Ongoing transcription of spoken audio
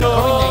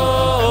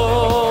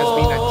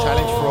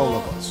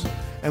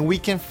and we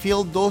can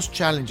feel those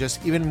challenges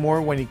even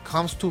more when it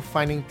comes to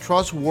finding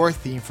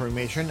trustworthy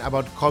information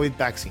about COVID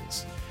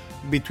vaccines.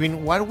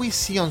 Between what we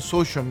see on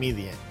social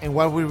media and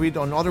what we read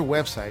on other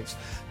websites,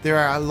 there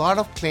are a lot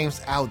of claims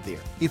out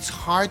there. It's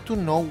hard to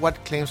know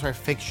what claims are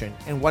fiction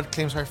and what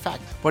claims are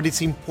fact, but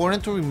it's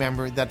important to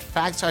remember that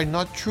facts are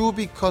not true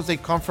because they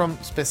come from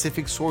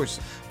specific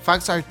sources.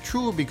 Facts are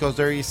true because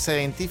there is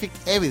scientific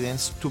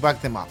evidence to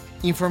back them up.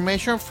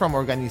 Information from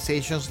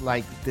organizations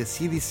like the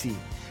CDC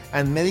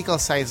and medical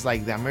sites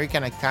like the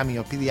American Academy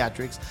of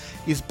Pediatrics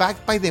is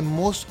backed by the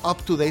most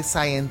up-to-date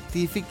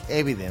scientific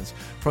evidence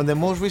from the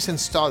most recent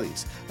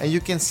studies, and you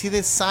can see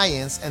the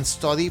science and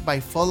study by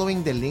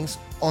following the links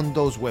on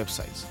those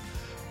websites.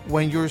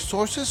 When your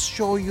sources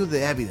show you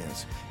the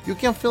evidence, you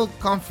can feel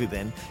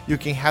confident you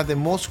can have the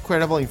most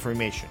credible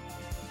information.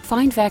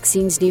 Find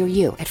vaccines near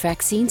you at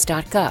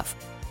vaccines.gov.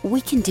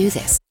 We can do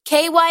this.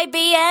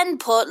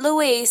 KYBN Port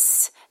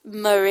Louis,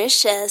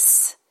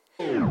 Mauritius.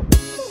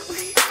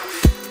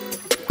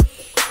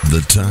 The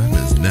time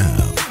is now.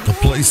 The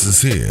place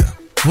is here.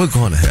 We're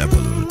going to have a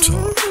little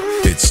talk.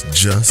 It's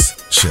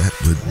Just Chat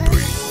with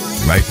Bree.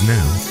 Right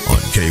now on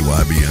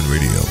KYBN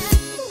Radio.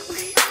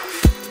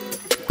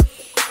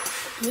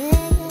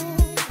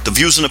 The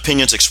views and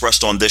opinions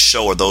expressed on this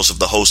show are those of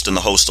the host and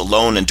the host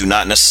alone and do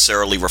not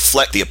necessarily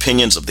reflect the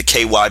opinions of the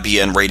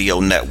KYBN Radio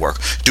Network.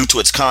 Due to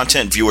its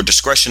content, viewer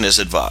discretion is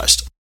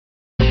advised.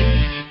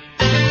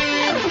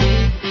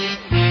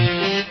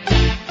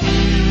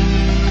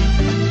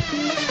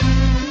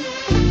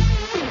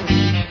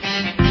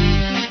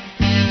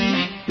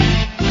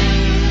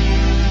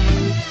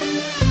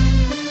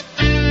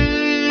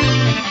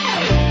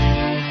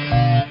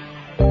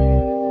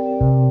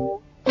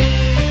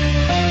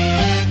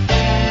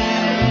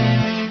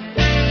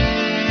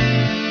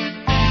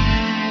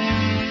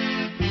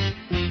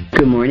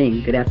 Good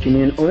morning, good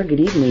afternoon, or good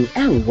evening,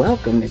 and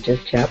welcome to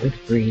Just Chat with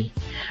Bree.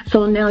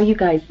 So now you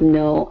guys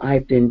know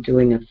I've been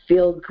doing a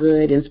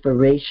feel-good,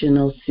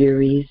 inspirational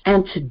series,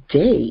 and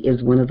today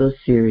is one of those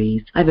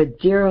series. I have a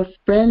dear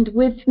friend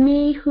with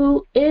me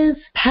who is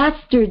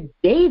Pastor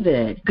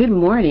David. Good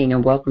morning,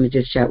 and welcome to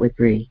Just Chat with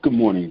Bree. Good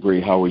morning,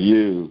 Bree. How are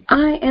you?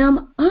 I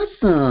am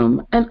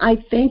awesome, and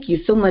I thank you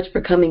so much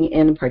for coming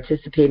in and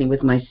participating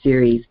with my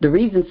series. The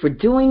reason for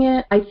doing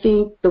it, I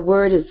think the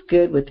word is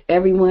good with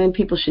everyone.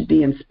 People should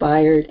be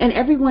inspired, and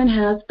everyone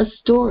has a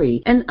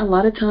story, and a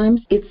lot of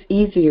times it's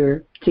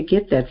easier to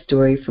get that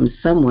story from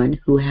someone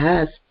who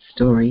has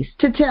stories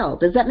to tell.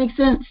 Does that make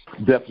sense?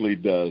 Definitely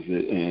does,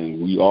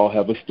 and we all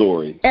have a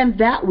story. And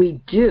that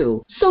we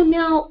do. So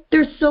now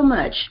there's so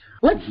much.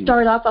 Let's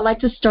start off. I'd like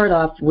to start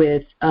off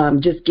with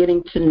just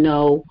getting to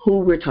know who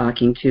we're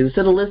talking to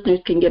so the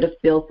listeners can get a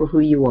feel for who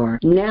you are.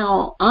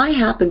 Now, I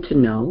happen to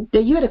know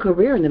that you had a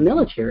career in the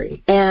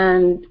military.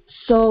 And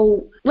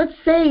so let's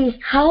say,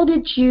 how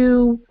did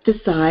you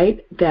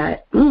decide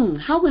that,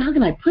 how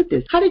can I put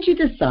this? How did you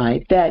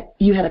decide that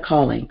you had a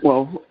calling?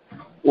 Well,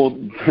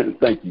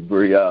 thank you,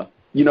 Bree.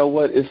 You know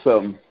what? It's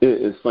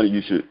funny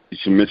you should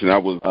mention. I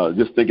was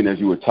just thinking as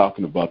you were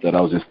talking about that.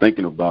 I was just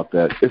thinking about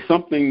that. It's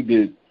something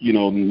that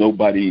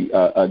nobody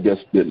I guess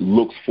that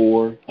looks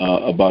for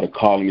about a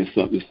calling. Is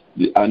something.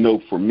 I know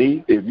for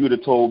me, if you would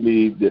have told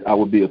me that I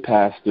would be a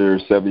pastor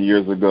 7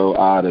 years ago,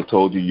 I'd have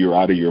told you you're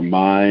out of your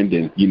mind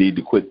and you need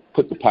to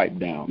put the pipe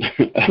down,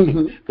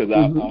 because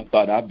I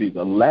thought I'd be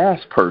the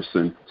last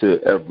person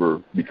to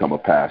ever become a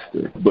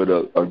pastor. But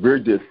a very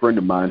dear friend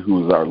of mine,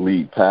 who is our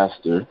lead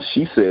pastor,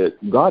 she said,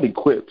 God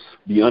equips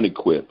the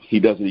unequipped. He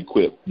doesn't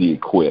equip the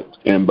equipped.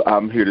 And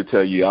I'm here to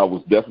tell you I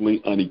was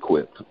definitely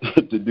unequipped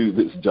to do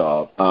this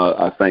job.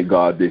 I thank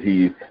God that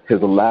He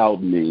has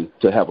allowed me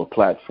to have a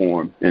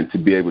platform and to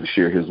be able to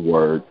share His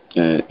word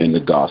and the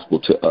gospel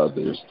to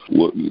others.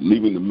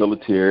 Leaving the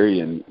military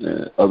and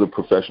other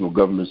professional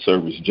government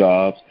service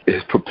jobs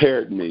has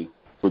prepared me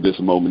for this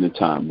moment in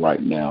time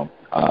right now.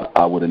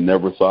 I would have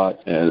never thought,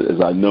 as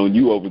I've known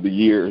you over the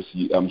years,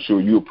 I'm sure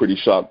you were pretty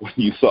shocked when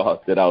you saw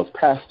that I was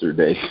Pastor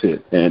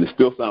David. And it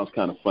still sounds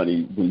kind of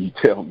funny when you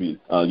tell me,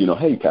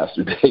 hey,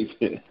 Pastor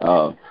David.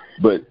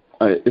 But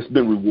it's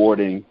been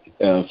rewarding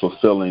and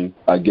fulfilling.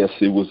 I guess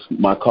it was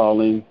my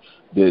calling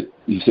that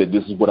He said,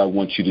 this is what I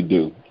want you to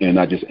do. And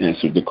I just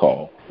answered the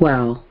call.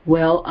 Wow.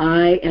 Well,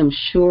 I am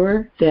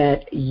sure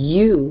that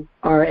you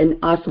are an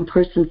awesome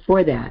person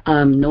for that.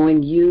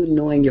 Knowing you,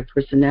 knowing your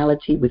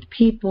personality with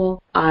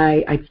people,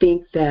 I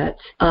think that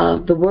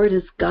the word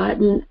has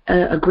gotten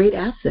a great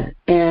asset.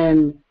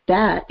 And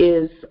that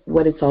is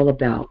what it's all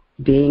about,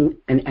 being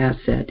an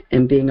asset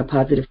and being a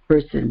positive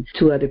person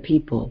to other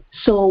people.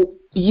 So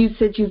you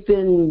said you've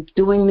been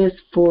doing this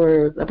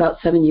for about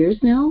 7 years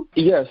now?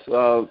 Yes.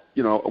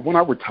 When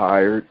I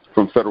retired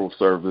from federal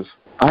service,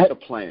 I had a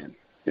plan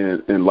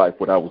in life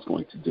what I was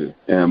going to do.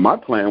 And my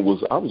plan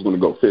was I was going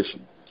to go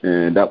fishing.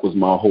 And that was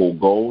my whole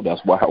goal. That's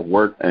why I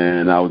worked.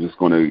 And I was just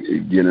going to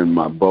get in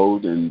my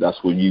boat, and that's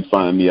where you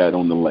find me at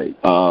on the lake.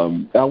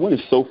 I went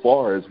as so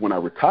far as when I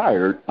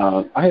retired,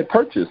 I had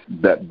purchased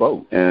that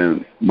boat.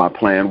 And my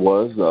plan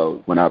was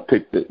when I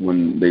picked it,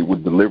 when they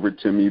would deliver it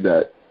to me,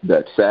 that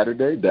that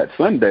Saturday, that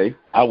Sunday,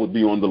 I would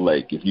be on the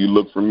lake. If you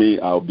look for me,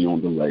 I'll be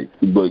on the lake.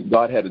 But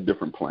God had a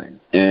different plan.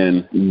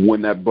 And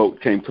when that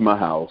boat came to my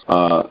house,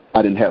 I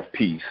didn't have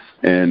peace.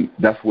 And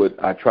that's what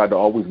I tried to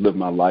always live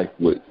my life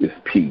with, is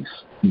peace.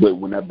 But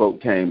when that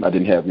boat came, I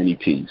didn't have any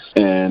peace.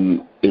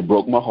 And it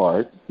broke my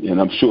heart.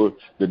 And I'm sure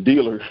the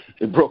dealer,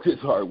 it broke his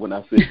heart when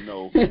I said,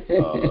 no,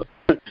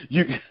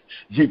 you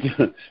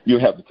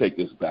have to take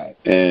this back.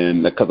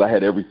 And because I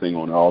had everything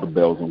on it, all the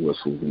bells and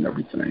whistles and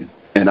everything.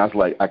 And I was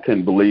like, I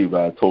couldn't believe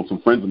I told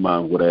some friends of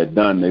mine what I had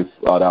done. They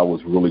thought I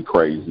was really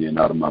crazy and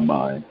out of my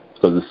mind,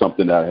 because it's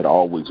something that I had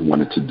always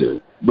wanted to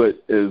do.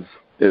 But as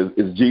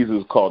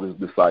Jesus called his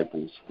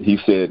disciples, he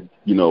said,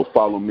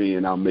 follow me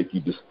and I'll make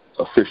you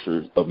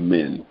fishers of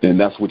men. And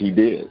that's what he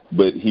did.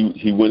 But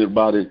he went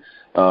about it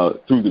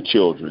through the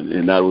children.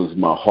 And that was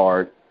my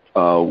heart,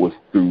 was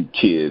through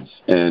kids.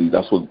 And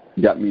that's what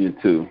got me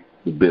into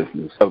the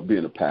business of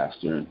being a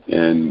pastor.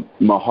 And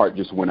my heart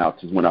just went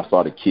out to when I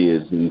saw the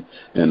kids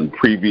and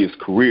previous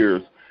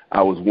careers.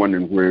 I was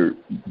wondering where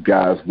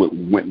guys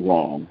went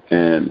wrong,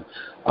 and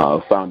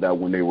found out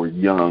when they were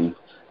young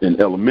in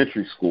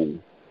elementary school,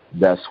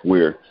 that's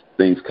where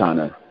things kind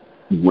of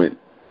went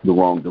the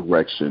wrong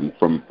direction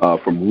from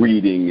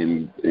reading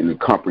and the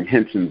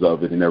comprehensions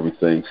of it and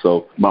everything.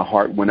 So my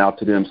heart went out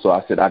to them. So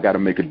I said, I got to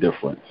make a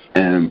difference.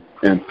 And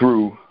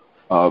through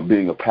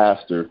being a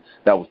pastor,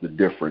 that was the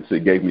difference.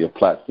 It gave me a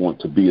platform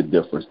to be a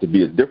difference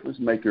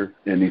maker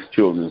in these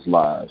children's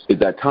lives. At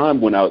that time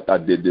when I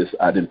did this,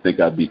 I didn't think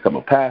I'd become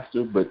a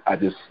pastor, but I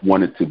just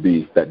wanted to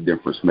be that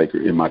difference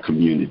maker in my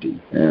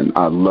community. And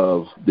I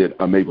love that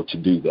I'm able to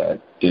do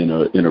that in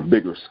a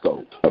bigger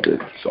scope of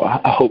it. So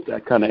I hope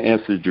that kind of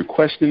answered your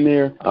question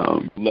there.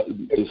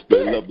 It's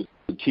been love with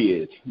the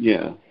kids.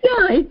 Yeah.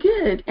 Yeah, it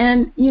did.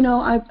 And,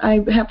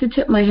 I have to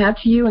tip my hat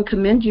to you and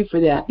commend you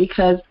for that,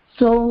 because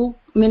so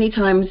many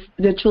times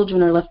the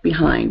children are left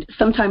behind.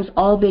 Sometimes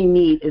all they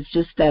need is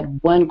just that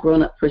one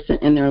grown-up person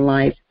in their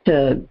life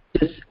to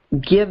just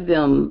give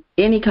them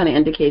any kind of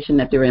indication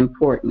that they're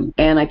important.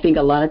 And I think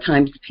a lot of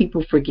times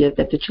people forget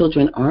that the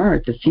children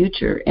are the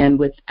future. And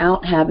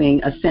without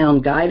having a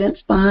sound guidance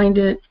behind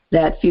it,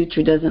 that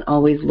future doesn't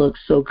always look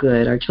so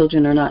good. Our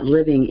children are not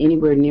living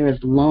anywhere near as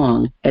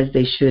long as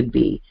they should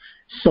be.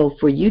 So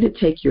for you to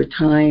take your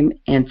time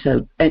and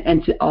to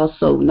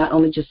also not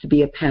only just to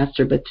be a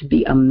pastor, but to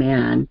be a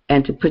man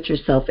and to put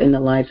yourself in the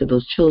lives of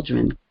those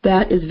children,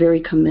 that is very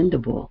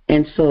commendable.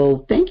 And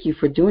so thank you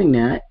for doing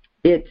that.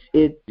 It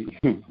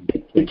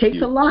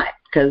takes a lot,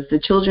 because the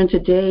children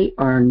today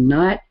are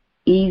not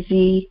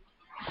easy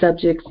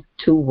subjects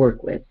to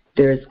work with.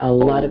 There's a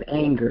lot of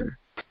anger,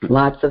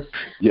 lots of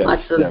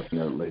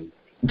definitely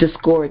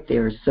discord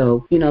there.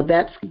 So,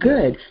 that's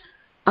good.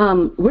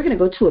 We're going to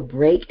go to a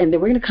break, and then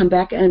we're going to come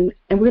back and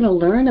we're going to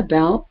learn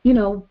about,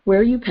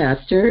 where you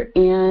pastor.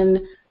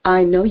 And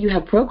I know you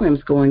have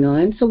programs going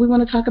on, so we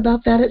want to talk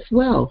about that as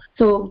well.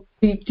 So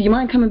do you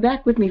mind coming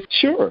back with me?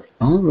 Sure.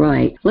 All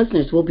right.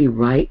 Listeners, we'll be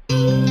right.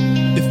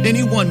 If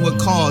anyone would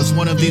cause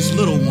one of these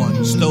little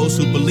ones, those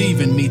who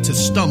believe in me, to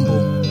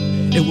stumble,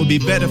 it would be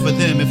better for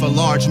them if a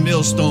large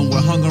millstone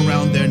were hung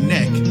around their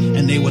neck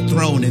and they were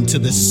thrown into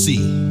the sea.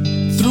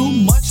 Through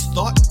much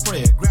thought and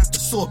prayer, grab the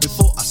sword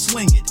before I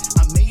sling it.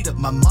 I made up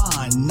my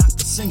mind not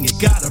to sing it,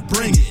 gotta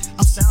bring it.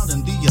 I'm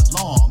sounding the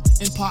alarm,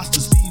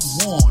 imposters be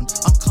warned.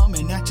 I'm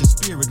coming at your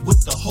spirit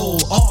with the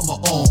whole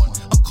armor on.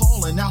 I'm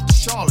calling out the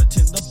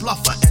charlatan, the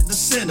bluffer, and the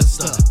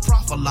sinister.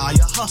 Prophet, liar,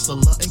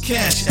 hustler, and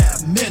cash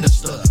app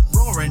minister.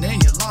 Roaring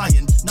and you're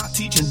lying, not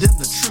teaching them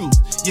the truth.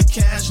 You're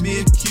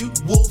cashmere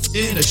cute wolf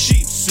in a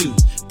sheep suit.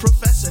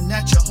 Professing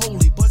that you're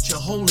holy, but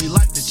you're holy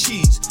like the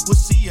cheese. We're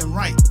seeing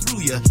right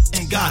through you,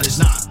 and God is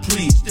not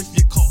pleased. If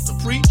you're called to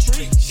preach,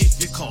 if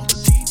you're called to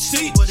teach.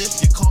 But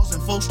if you're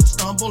causing folks to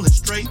stumble and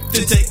stray,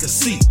 then take a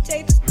seat.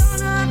 Take the stone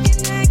off your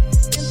neck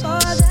and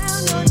fall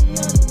down on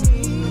your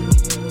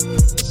knees.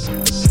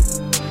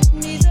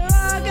 These are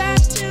all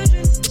God's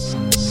children,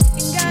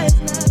 and God is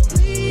not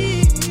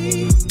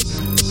pleased.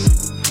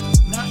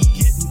 Not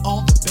getting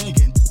all the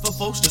begging for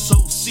folks to sow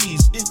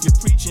seeds. If you're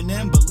preaching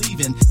and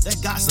believing that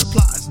God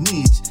supplies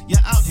needs, you're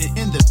out here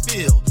in the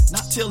field,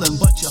 not tilling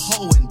but you're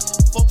hoeing.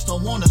 Folks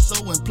don't want to sow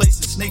in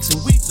places snakes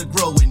and weeds are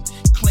growing.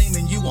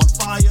 Claiming you on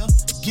fire,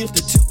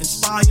 gifted to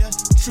inspire.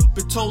 Truth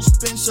be told,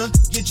 Spencer,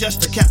 you're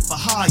just a cat for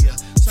hire.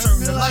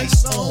 Turn the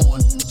lights on,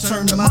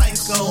 turn the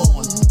mics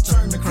on,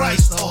 turn the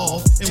Christ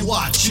off, and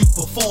watch you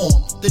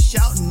perform. The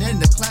shouting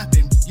and the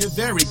clapping, you're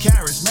very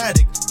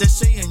charismatic. They're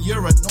saying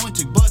you're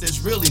anointed, but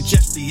it's really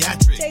just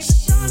theatrics. Take the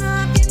stone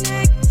off your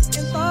neck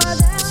and fall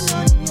down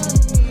on your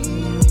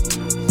knees.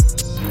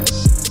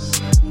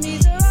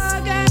 These are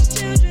all God's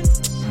children,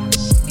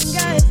 and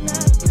God is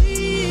not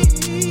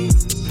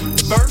pleased.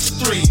 Verse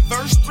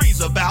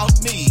 3's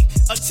about me,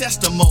 a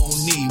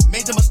testimony.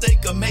 Made the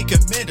mistake of making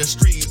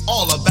ministry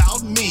all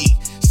about me.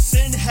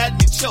 Sin had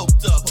me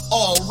choked up,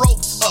 all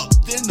roped up.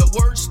 Then the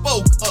word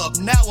spoke up,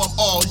 now I'm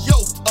all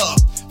yoked up.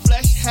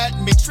 Flesh had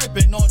me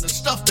tripping on the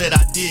stuff that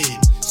I did.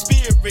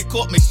 Spirit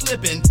caught me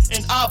slipping,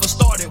 and Abba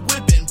started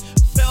whipping.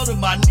 Fell fell to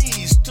my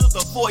knees to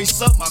the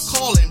voice of my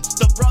calling.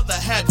 The brother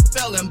had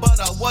fallen, but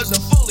I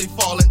wasn't fully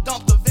falling.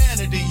 Dumped the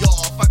vanity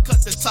off, I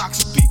cut the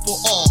toxic people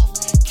off.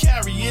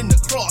 Carrying the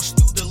cross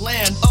through the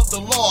land of the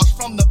lost.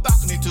 From the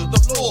balcony to the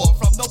floor,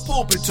 from the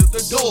pulpit to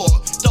the door.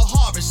 The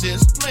harvest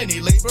is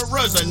plenty,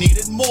 laborers are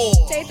needed more.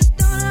 Take the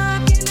stone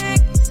off your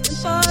neck and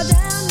fall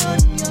down on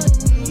your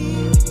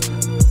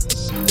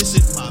knees. This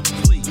is my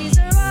plea. These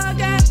are all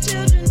God's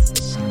children,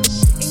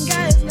 and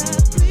God is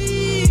not pleased.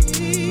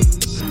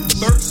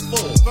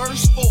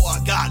 Verse 4,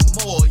 I got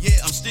more. Yeah,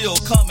 I'm still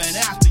coming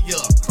after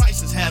you.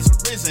 Crisis has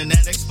arisen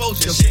and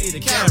exposed your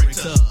shaded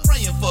character.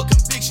 Praying for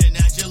conviction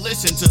as you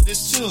listen to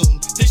this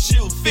tune. This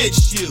shoe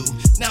fits you.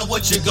 Now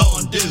what you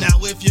gonna do? Now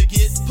if you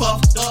get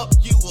puffed up,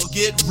 you will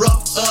get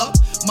roughed up.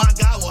 My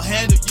guy will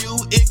handle you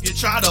if you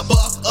try to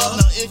buck up.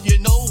 Now if you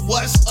know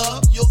what's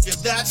up, you'll give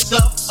that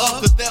stuff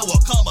up. Cause there will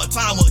come a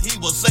time when he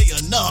will say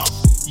enough.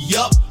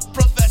 Yup,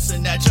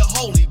 professing that you're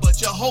holy, but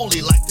you're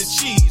holy like the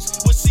cheese.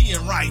 We're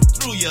seeing right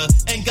through you,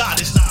 and God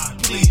is not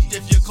pleased.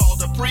 If you're called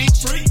to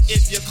preach,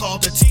 if you're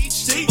called to teach.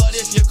 But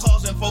if you're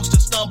causing folks to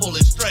stumble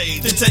and stray,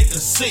 then take a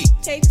seat.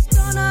 Take the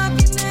stone off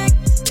your neck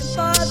and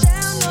fall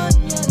down on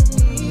your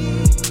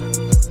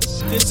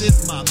knees. This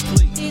is my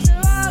plea. These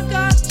are all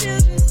God's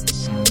children,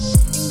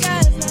 and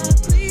God is not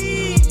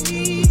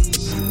pleased.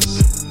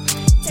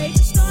 Take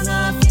the stone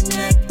off your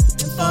neck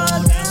and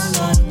fall down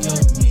on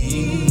your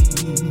knees.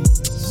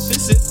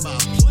 This is my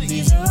plea.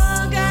 These are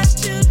all God's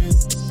children,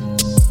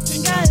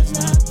 and God is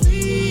not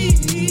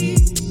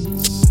pleased.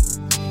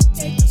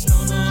 Take the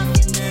stone off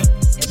your neck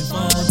and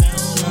fall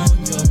down on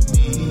your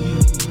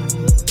knees.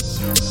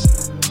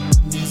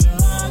 These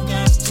are all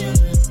God's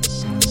children,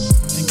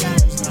 and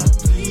God is not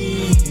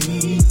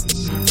pleased.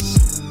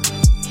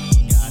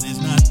 God is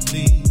not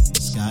pleased.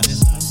 God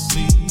is not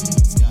pleased.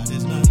 God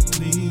is not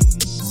pleased.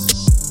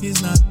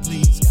 He's not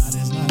pleased. God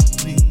is not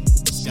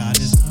pleased. God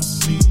is not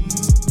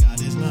pleased. God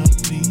is not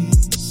pleased.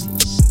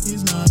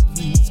 He's not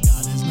pleased.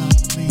 God is not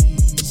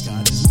pleased.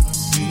 God is not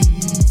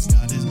pleased.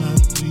 God is not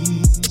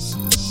pleased.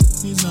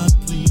 He's not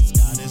pleased.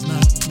 God is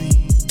not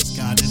pleased.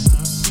 God is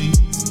not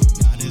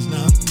pleased. God is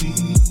not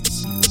pleased.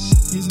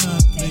 He's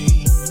not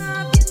pleased. Stone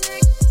off your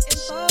neck and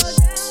fall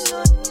down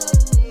on your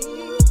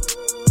knees.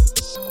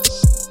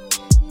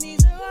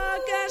 These are all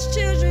God's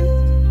children.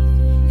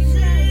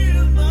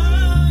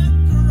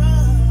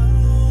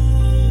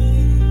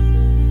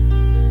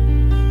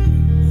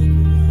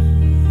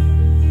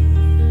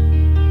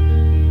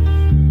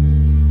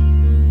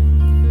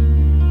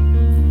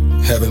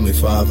 Heavenly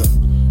Father,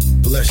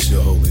 bless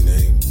your holy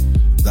name.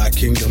 Thy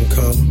kingdom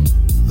come,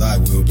 thy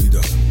will be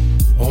done,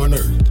 on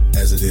earth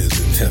as it is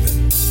in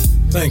heaven.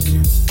 Thank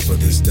you for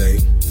this day.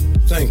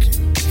 Thank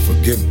you for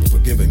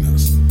giving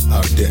us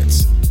our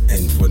debts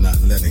and for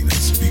not letting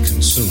us be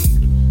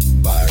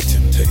consumed by our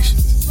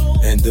temptations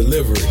and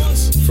delivering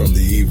us from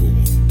the evil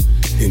one.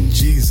 In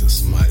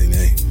Jesus' mighty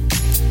name.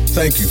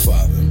 Thank you,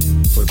 Father,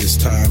 for this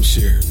time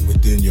shared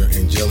within your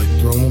angelic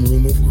throne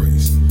room of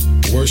grace,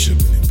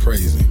 worshiping and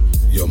praising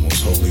your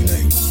most holy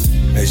name.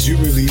 As you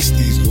release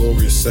these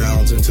glorious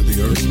sounds into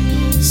the earth,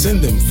 send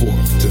them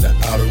forth to the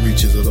outer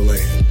reaches of the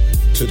land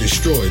to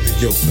destroy the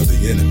yoke of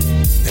the enemy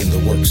and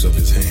the works of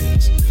his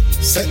hands.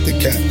 Set the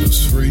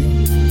captives free,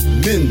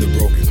 mend the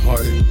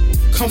brokenhearted,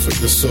 comfort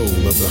the soul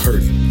of the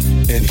hurting,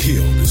 and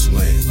heal this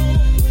land.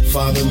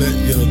 Father, let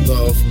your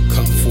love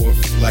come forth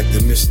like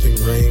the misting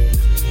rain,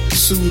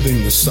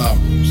 soothing the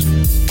sorrows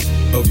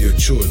of your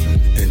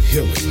children and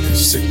healing their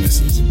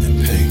sicknesses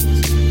and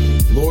pains.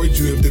 Lord,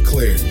 you have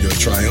declared your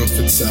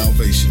triumphant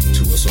salvation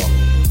to us all.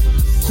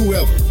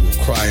 Whoever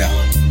will cry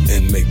out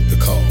and make the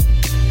call.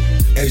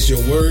 As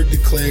your word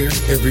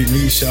declares, every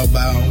knee shall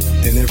bow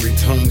and every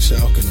tongue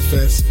shall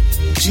confess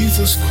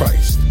Jesus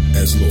Christ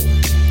as Lord.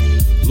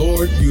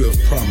 Lord, you have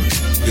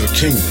promised your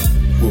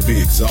kingdom will be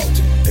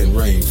exalted and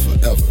reign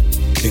forever.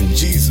 In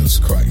Jesus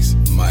Christ's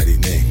mighty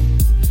name.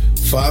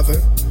 Father,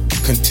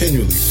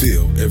 continually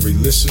fill every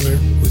listener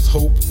with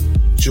hope,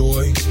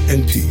 joy,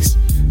 and peace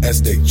as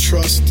they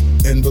trust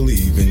and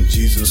believe in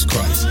Jesus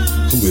Christ,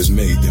 who has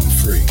made them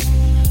free.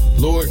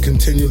 Lord,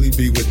 continually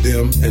be with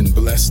them and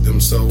bless them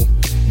so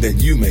that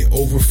you may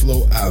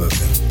overflow out of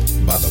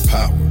them by the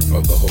power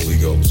of the Holy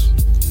Ghost.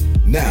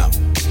 Now,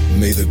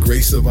 may the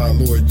grace of our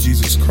Lord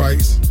Jesus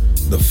Christ,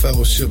 the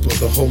fellowship of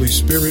the Holy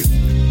Spirit,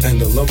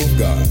 and the love of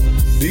God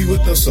be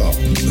with us all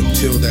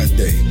until that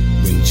day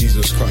when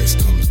Jesus Christ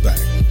comes back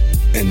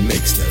and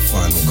makes that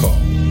final call.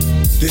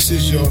 This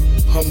is your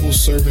humble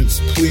servant's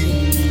plea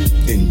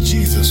in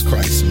Jesus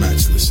Christ's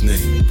matchless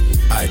name.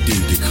 I do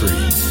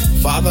decree.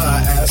 Father,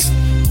 I ask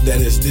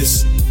that as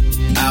this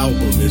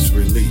album is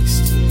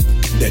released,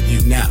 that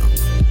you now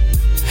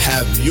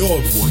have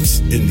your voice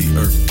in the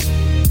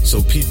earth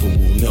so people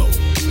will know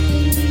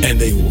and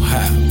they will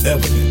have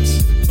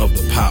evidence of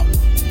the power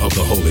of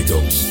the Holy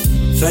Ghost.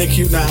 Thank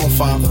you now,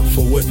 Father,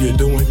 for what you're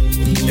doing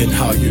and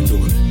how you're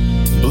doing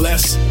it.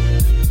 Bless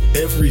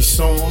every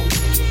song,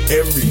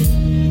 every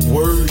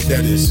word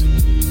that is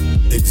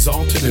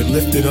exalted and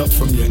lifted up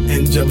from your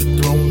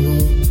angelic throne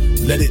room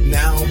Let it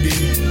now be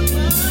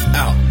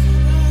out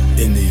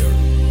in the earth.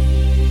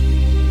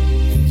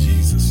 In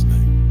Jesus'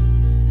 name.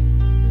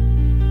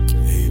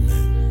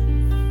 Amen.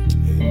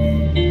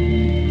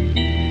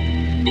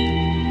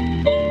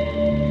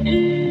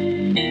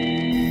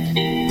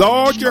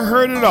 Thought you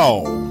heard it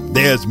all.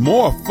 There's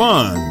more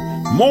fun,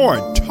 more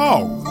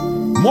talk,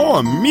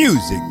 more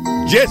music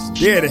just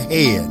dead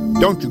ahead.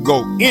 Don't you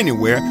go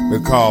anywhere,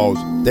 because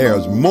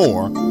there's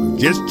more of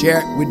Just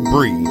Chat with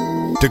Bree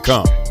to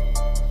come.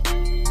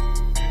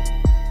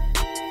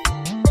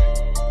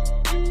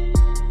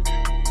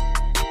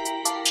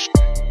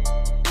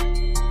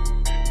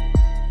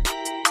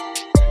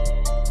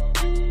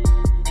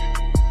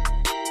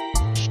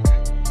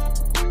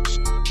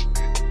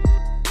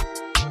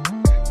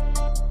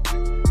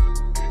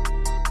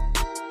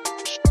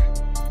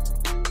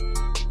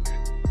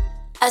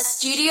 A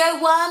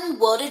Studio One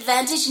World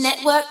Advantage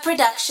Network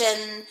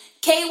production,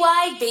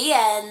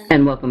 KYBN.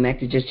 And welcome back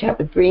to Just Chat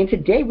with Bree. And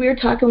today we're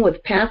talking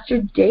with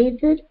Pastor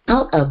David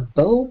out of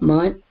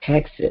Beaumont,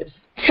 Texas.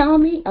 Tell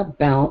me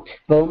about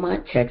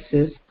Beaumont,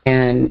 Texas,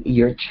 and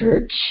your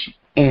church,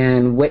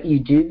 and what you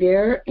do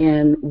there,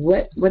 and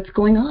what's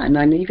going on.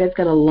 I know you guys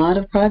got a lot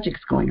of projects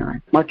going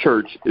on. My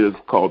church is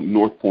called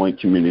North Point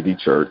Community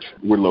Church.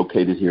 We're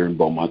located here in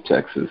Beaumont,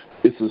 Texas.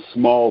 It's a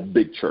small,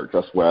 big church.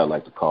 That's what I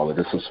like to call it.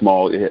 It's a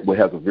small, it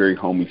has a very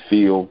homey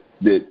feel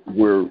that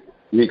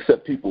we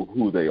accept people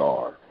who they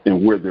are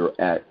and where they're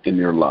at in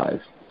their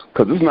life.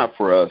 Because it's not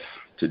for us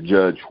to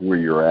judge where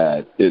you're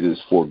at. It is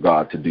for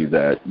God to do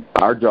that.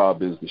 Our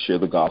job is to share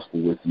the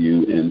gospel with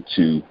you and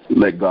to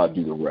let God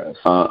do the rest.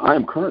 I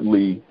am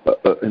currently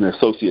an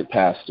associate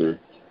pastor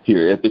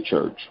here at the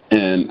church,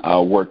 and I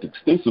work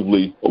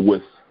extensively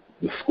with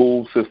the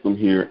school system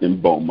here in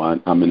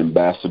Beaumont. I'm an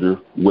ambassador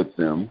with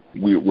them.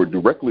 We're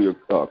directly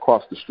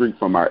across the street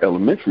from our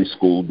elementary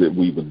school that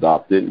we've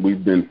adopted.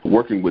 We've been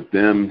working with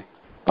them.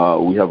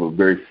 We have a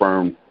very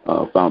firm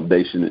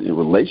foundation and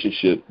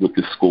relationship with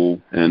the school,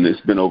 and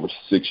it's been over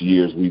 6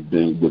 years we've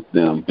been with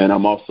them. And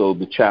I'm also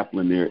the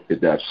chaplain there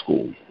at that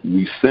school.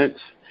 We since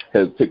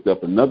has picked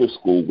up another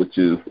school, which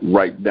is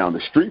right down the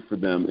street for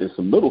them. It's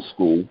a middle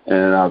school,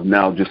 and I've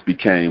now just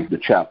became the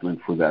chaplain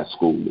for that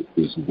school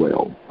as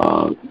well.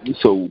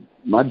 So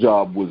my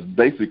job was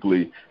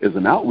basically as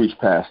an outreach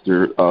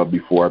pastor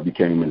before I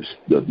became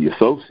the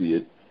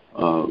associate,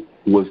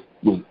 was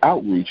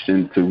outreach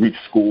and to reach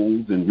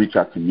schools and reach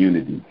our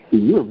community.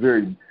 We're a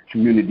very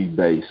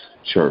community-based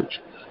church.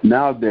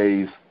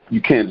 Nowadays,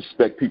 you can't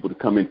expect people to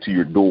come into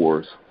your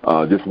doors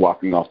just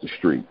walking off the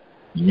street.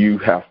 You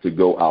have to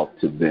go out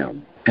to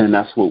them. And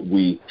that's what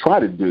we try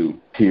to do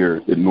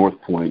here at North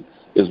Point,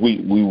 is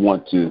we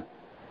want to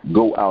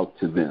go out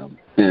to them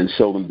and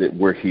show them that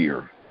we're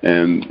here.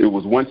 And it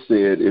was once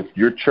said, if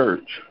your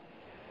church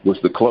was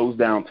to close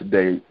down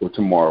today or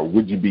tomorrow,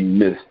 would you be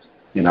missed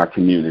in our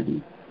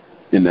community,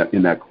 in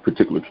that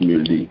particular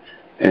community?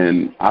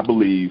 And I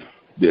believe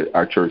that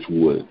our church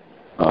would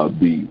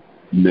be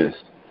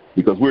missed,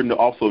 because we're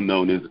also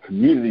known as a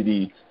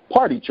community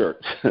party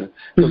church,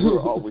 because we're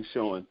always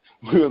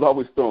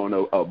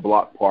throwing a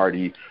block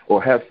party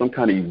or have some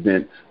kind of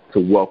event to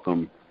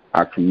welcome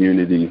our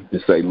community, to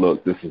say,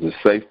 look, this is a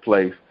safe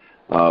place,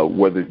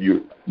 whether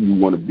you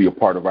want to be a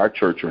part of our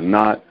church or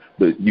not,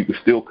 but you can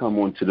still come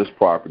onto this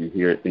property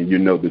here and you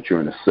know that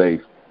you're in a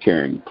safe,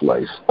 caring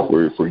place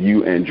for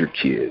you and your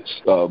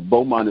kids.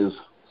 Beaumont is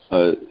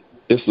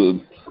it's a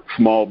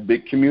small,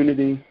 big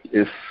community.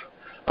 It's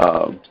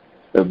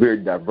a very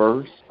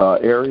diverse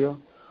area.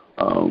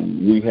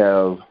 We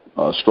have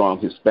a strong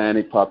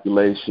Hispanic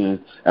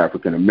population,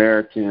 African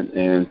American,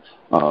 and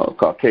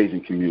Caucasian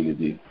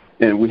community,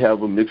 and we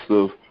have a mix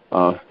of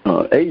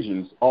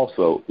Asians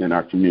also in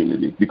our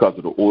community because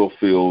of the oil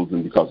fields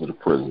and because of the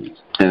prisons,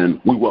 and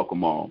we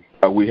welcome all.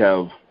 We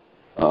have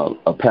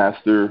a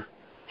pastor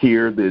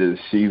here that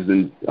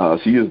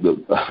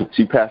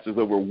she pastors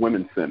over a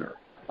women's center.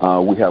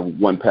 We have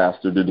one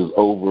pastor that is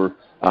over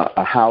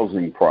a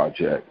housing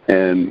project,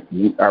 and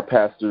our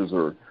pastors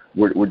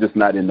we're just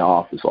not in the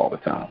office all the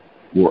time.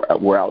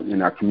 We're out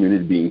in our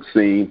community being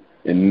seen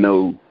and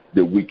know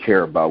that we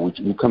care about.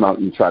 We come out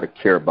and try to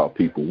care about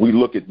people. We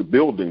look at the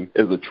building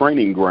as a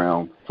training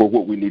ground for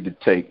what we need to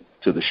take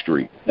to the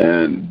street,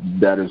 and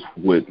that is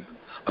what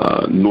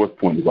North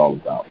Point is all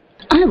about.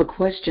 I have a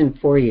question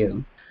for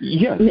you.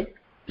 Yes.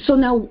 So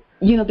now,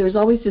 there's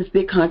always this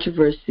big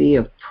controversy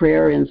of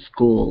prayer in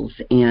schools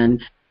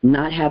and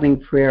not having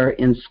prayer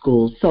in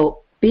schools. So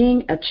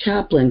being a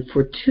chaplain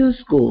for 2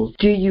 schools,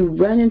 do you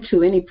run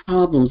into any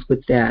problems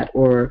with that,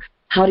 or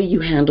how do you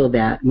handle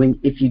that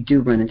if you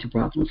do run into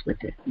problems with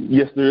it?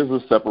 Yes, there is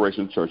a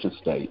separation of church and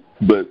state.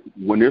 But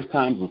when there's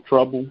times of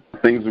trouble,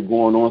 things are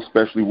going on,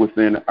 especially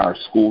within our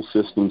school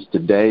systems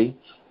today,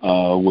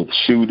 with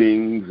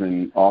shootings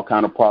and all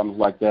kind of problems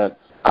like that,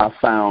 I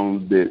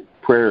found that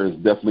prayer is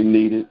definitely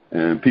needed,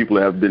 and people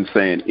have been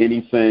saying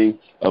anything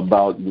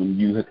about when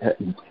you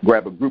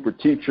grab a group of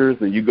teachers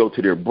and you go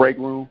to their break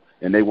room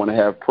and they want to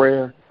have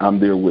prayer, I'm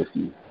there with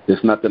you.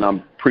 It's not that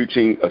I'm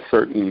preaching a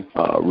certain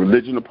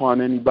religion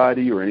upon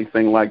anybody or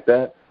anything like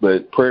that,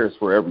 but prayer is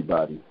for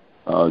everybody.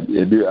 I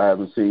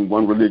haven't seen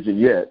one religion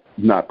yet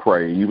not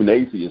pray. Even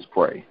atheists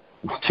pray.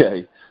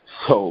 Okay,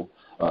 so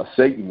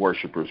Satan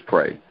worshipers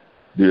pray.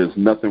 There's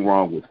nothing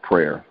wrong with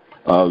prayer.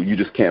 You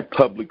just can't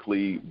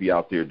publicly be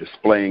out there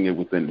displaying it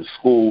within the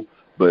school.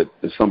 But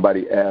if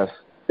somebody asks,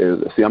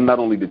 see, I'm not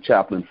only the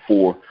chaplain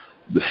for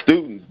the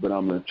students, but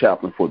I'm the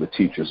chaplain for the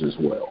teachers as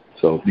well.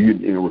 So if you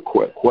any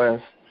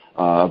requests,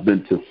 I've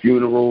been to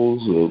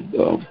funerals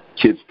of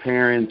kids'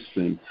 parents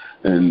and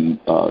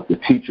the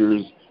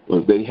teachers,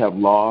 if they have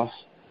lost,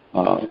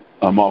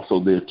 I'm also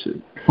there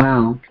too.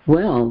 Wow.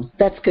 Well,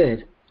 that's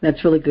good.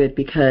 That's really good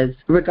because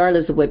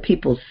regardless of what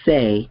people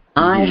say,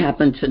 I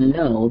happen to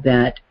know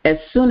that as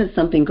soon as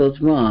something goes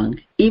wrong,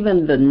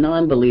 even the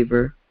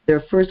non-believer,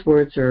 their first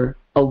words are,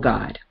 "Oh,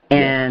 God."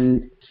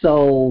 And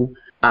so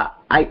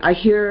I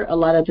hear a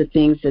lot of the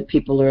things that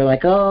people are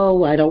like,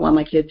 "Oh, I don't want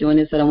my kid doing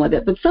this, I don't want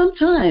that." But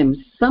sometimes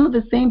some of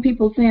the same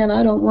people saying,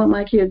 "I don't want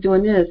my kid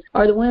doing this,"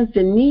 are the ones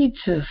that need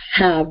to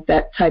have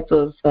that type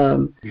of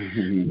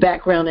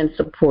background and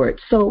support.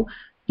 So,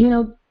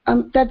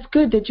 that's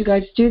good that you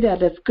guys do that.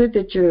 That's good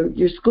that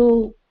your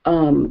school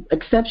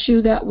accepts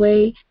you that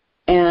way.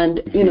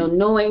 And,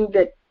 knowing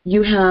that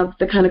you have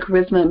the kind of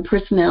charisma and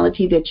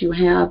personality that you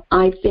have,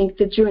 I think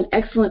that you're an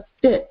excellent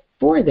fit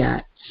for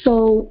that.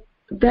 So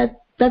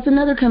that's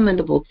another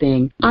commendable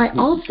thing.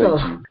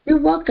 You're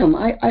welcome.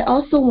 I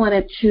also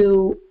wanted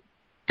to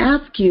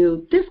ask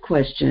you this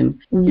question.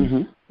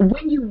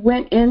 When you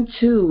went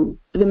into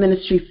the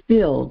ministry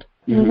field,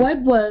 what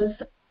was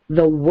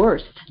the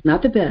worst,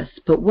 not the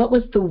best, but what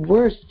was the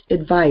worst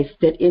advice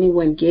that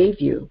anyone gave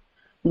you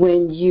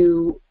when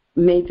you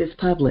made this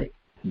public?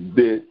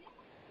 That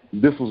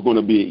this was going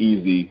to be an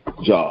easy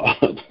job.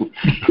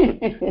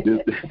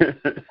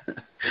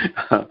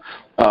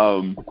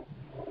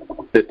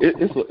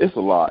 It's a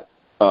lot.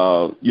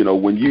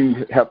 When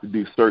you have to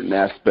do certain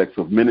aspects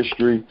of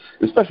ministry,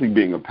 especially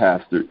being a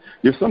pastor,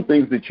 there's some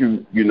things that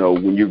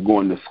when you're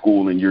going to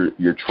school and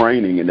you're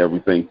training and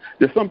everything,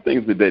 there's some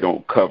things that they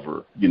don't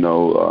cover.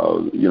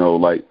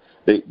 Like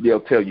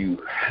they'll tell you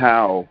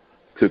how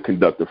to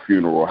conduct a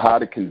funeral or how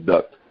to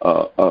conduct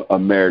a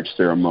marriage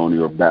ceremony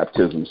or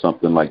baptism,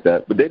 something like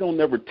that. But they don't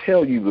never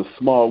tell you the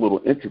small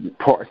little intimate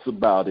parts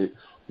about it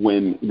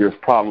when there's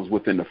problems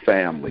within the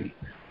family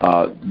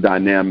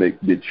dynamic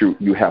that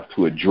you have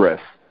to address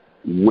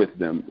with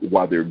them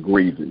while they're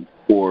grieving.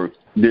 Or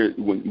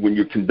when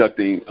you're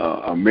conducting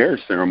a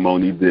marriage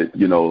ceremony that,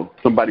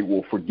 somebody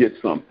will forget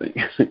something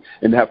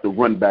and have to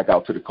run back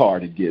out to the car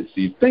to get.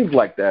 See, things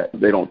like that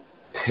they don't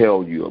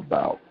tell you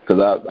about.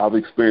 Because I've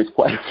experienced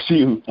quite a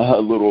few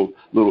little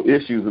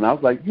issues, and I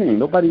was like,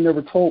 nobody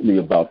never told me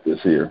about this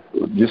here.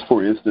 Just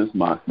for instance,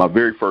 my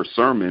very first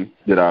sermon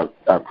that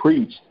I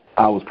preached,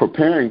 I was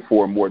preparing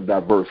for a more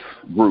diverse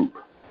group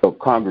of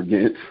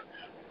congregants,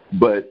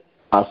 but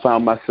I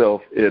found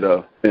myself at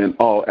an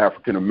all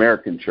African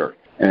American church.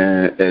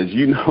 And as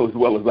you know as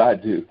well as I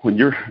do, when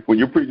you're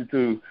preaching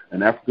to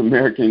an African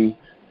American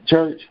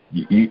church,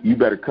 you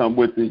better come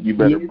with it. You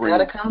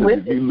better come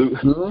with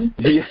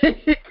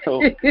it.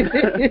 So,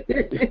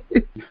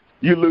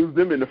 you lose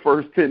them in the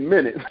first 10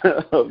 minutes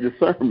of your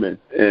sermon,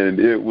 and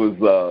it was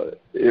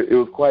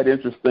quite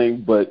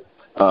interesting. But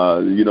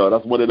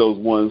that's one of those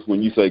ones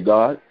when you say,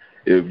 God,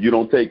 if you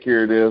don't take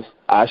care of this,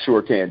 I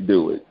sure can't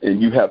do it.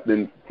 And you have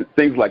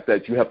things like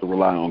that. You have to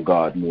rely on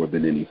God more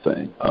than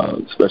anything,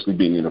 especially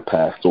being in a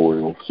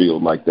pastoral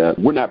field like that.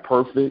 We're not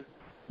perfect.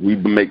 We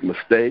make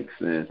mistakes,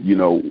 and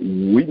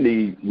we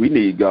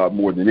need God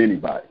more than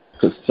anybody.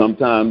 Because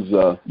sometimes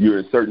you're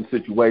in certain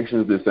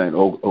situations that's saying,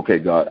 "Oh, okay,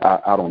 God,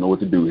 I don't know what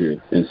to do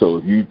here." And so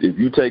if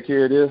you take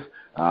care of this,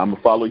 I'm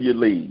gonna follow your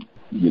lead.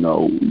 I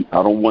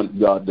don't want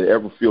God to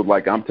ever feel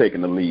like I'm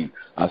taking the lead.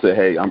 I say,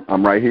 "Hey,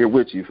 I'm right here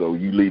with you, so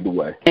you lead the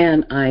way."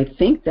 And I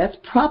think that's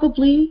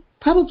probably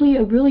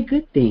a really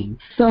good thing.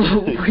 So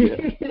we're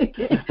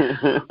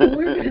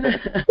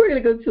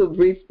gonna go to a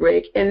brief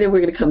break, and then we're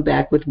gonna come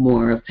back with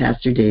more of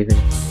Pastor David.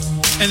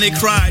 And they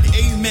cried,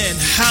 "Amen,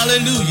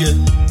 hallelujah."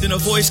 Then a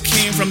voice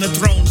came from the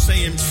throne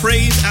saying,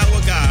 "Praise our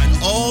God,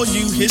 all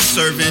you his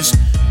servants,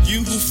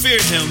 you who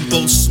fear him,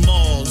 both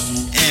small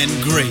and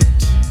great."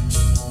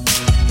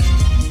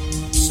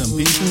 Some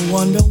people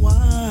wonder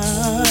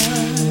why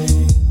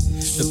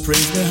the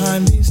praise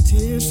behind these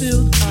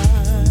tear-filled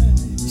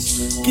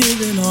eyes,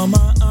 giving all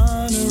my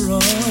honor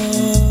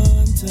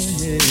unto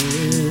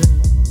him.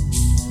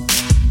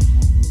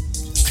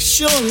 I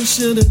surely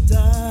should have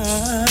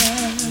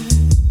died,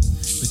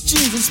 but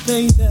Jesus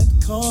paid that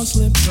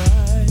costly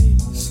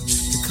price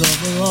to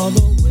cover all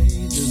the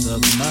wages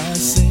of my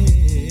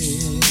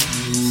sins.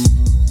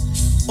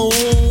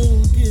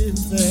 Oh, give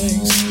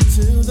thanks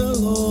to the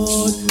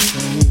Lord, for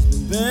he's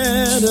been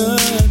better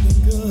than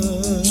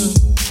good.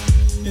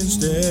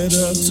 Instead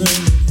of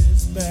turning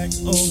his back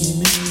on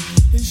me,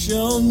 he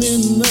showed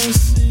me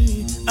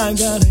mercy. I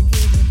gotta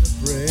give him the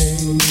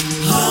praise.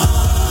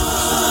 Hallelujah.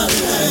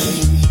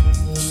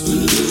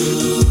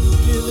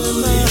 Give him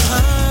the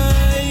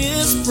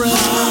highest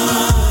praise.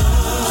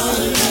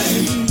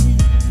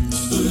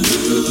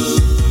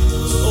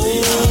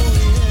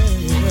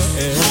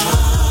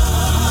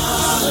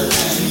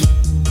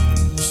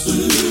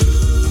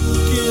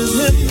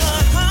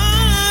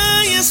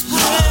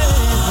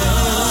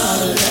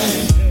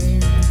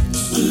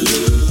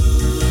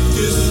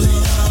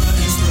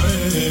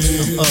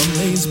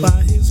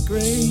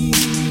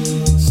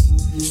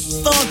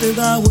 that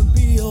I would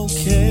be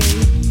okay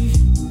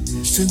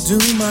to do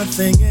my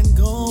thing and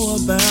go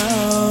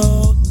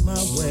about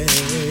my way.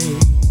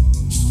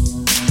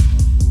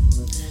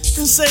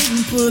 Then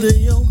Satan put a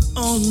yoke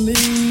on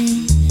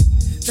me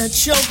that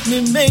choked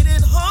me, made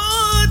it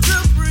hard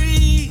to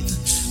breathe.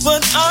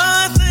 But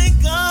I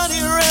thank God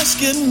he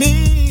rescued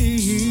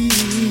me.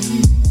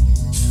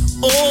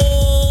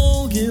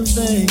 Oh, give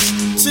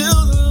thanks to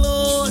the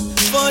Lord,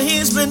 for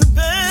he's been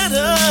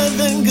better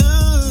than good.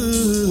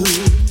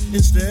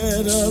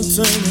 Instead of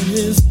turning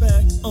his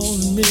back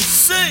on me,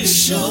 say,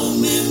 show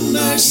me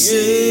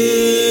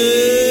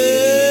mercy.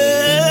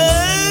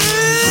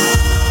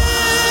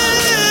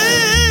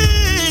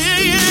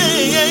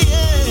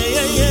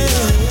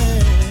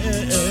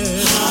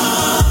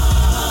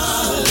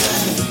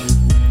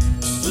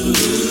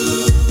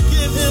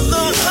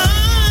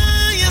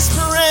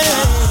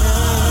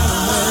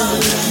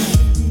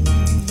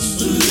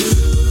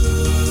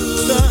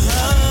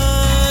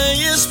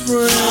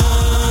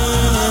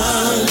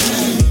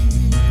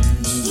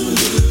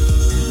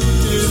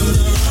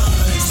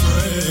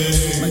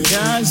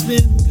 God's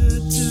been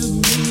good to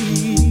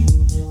me,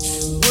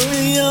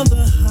 worthy of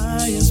the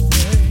highest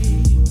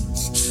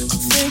praise. I'm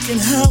thinking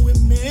how we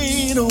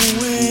made a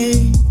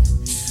way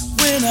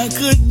when I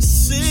couldn't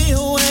see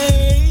a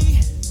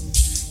way.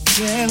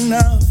 Can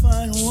I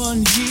find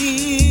one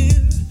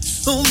here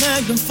who'll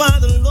magnify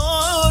the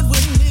Lord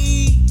with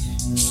me?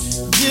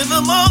 Give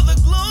him all the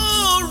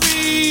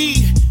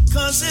glory,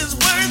 'cause he's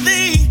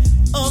worthy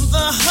of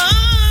the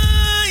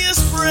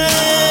highest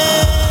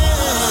praise.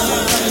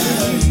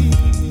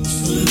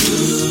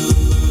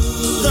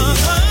 The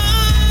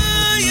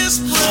highest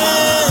praise.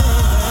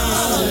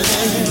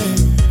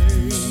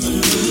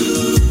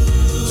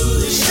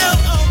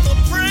 Shout out the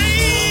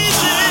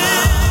praises.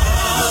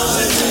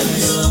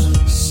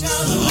 Shout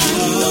out the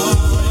praises.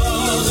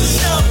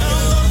 Shout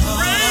out the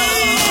praises.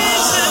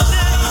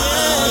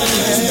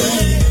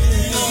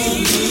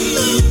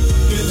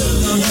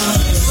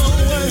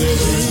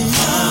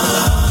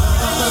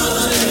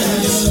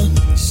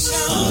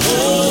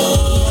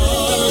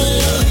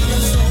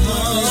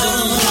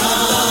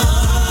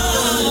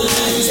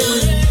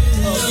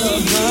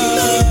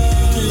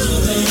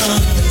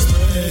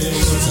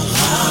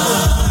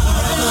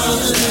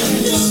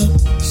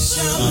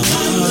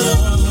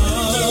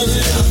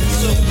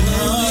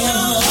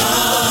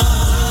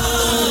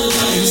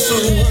 So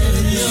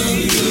worthy.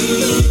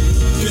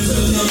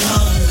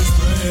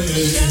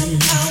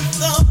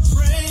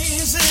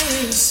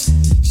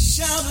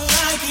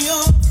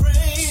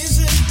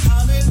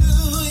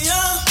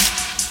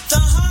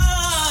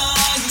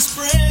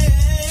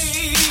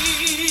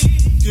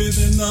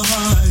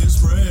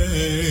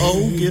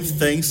 Oh, give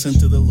thanks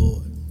unto the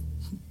Lord,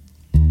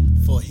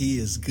 for he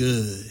is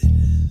good.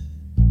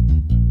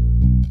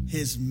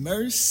 His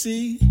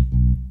mercy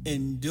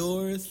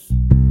endureth.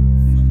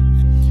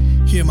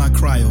 Hear my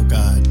cry, O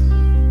God.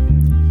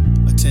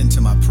 Attend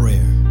to my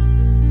prayer.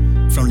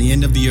 From the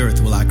end of the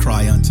earth will I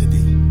cry unto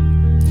thee.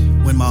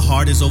 When my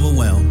heart is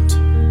overwhelmed,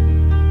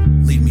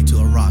 lead me to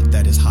a rock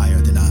that is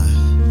higher than I.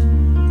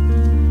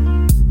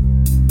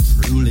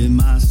 Truly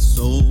my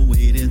soul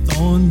waiteth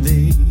on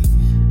thee.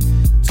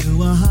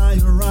 To a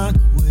higher rock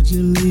would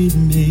you lead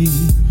me?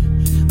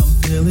 I'm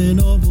feeling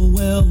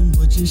overwhelmed,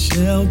 would you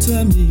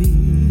shelter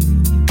me?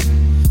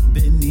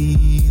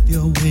 Beneath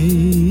your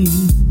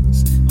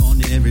wings,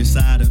 on every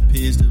side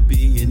appears to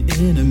be an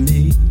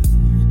enemy.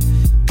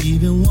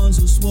 Even ones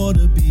who swore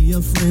to be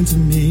a friend to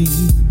me.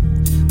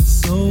 My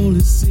soul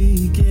is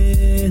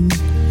seeking,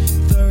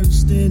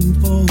 thirsting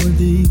for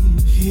thee.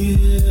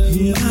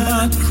 Hear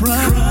my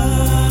cry,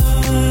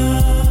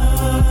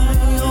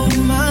 oh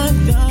my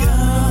God.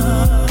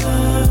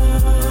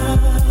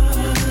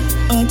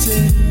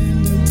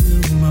 Attend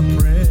to my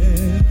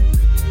prayer.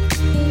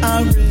 I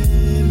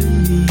really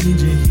need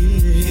you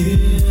here.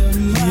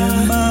 Hear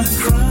my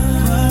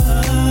cry,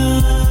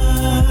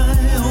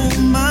 oh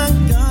my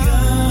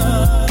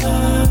God.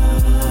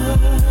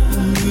 I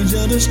need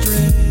you to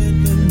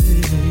strengthen me.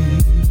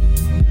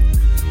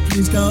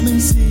 Please come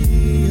and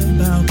see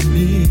about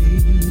me.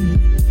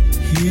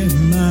 Hear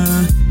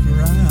my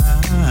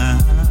cry.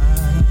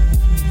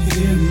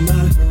 Hear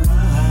my cry.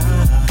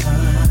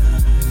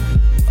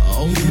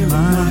 Oh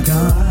my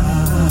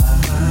God.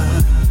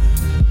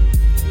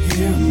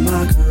 Hear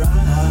my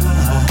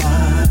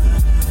cry.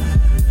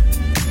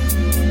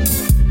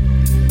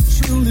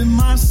 Truly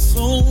my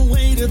soul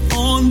waiteth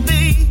on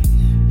thee.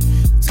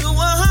 To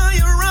a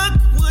higher rock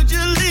would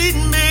you lead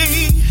me?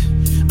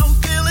 I'm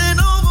feeling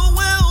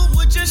overwhelmed,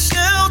 would you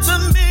shelter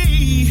me?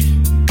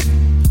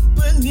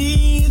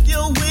 Beneath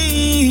your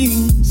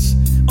wings,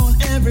 on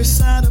every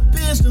side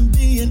appears to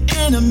be an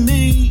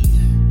enemy.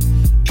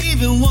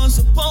 Even one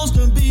supposed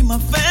to be my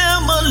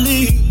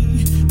family.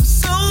 My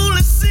soul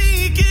is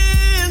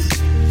seeking,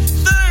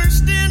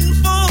 thirsting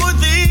for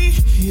thee.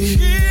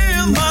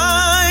 Hear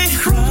my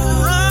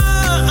cry.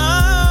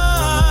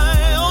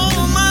 Oh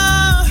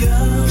my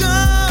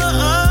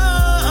God.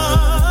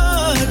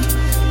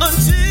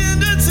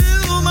 Attend to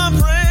my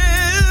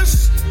prayers.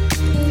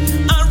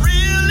 I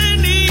really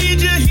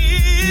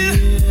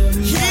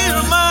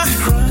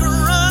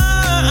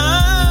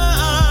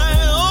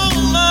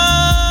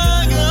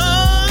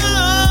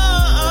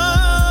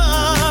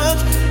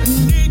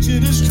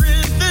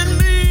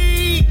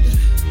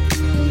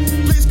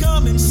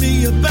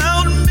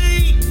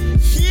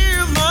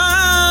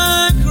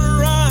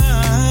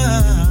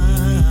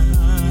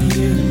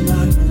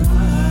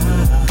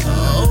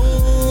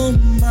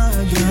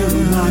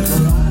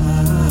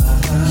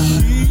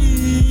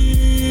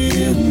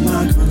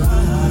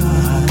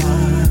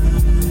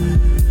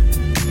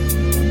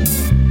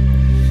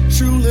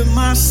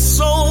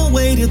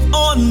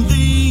on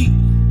thee.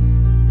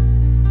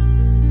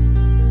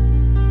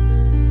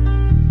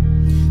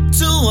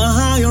 To a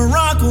higher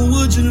rock,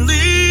 would you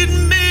lead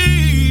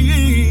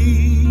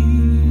me?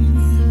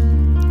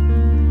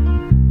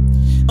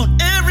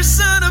 On every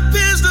side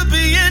appears to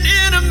be an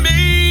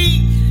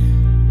enemy.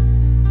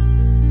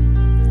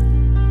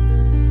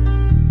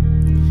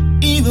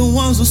 Even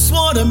ones who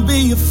swore to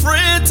be a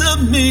friend to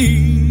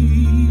me.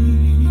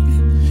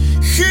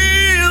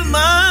 Hear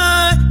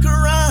my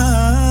cry.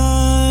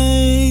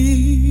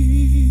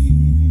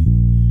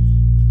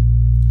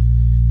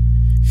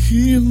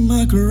 Hear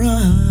my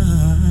cry.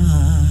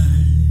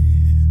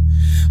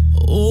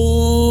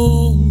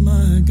 Oh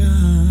my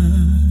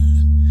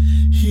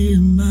God, hear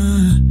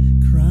my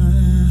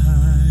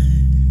cry.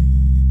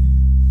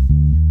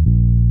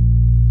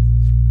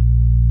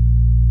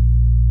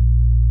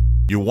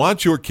 You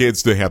want your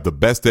kids to have the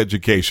best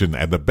education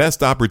and the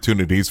best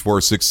opportunities for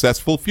a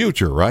successful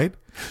future, right?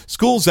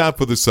 School's out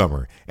for the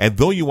summer, and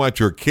though you want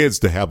your kids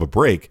to have a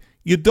break,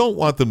 you don't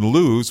want them to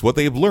lose what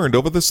they've learned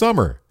over the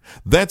summer.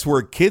 That's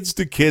where Kids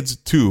to Kids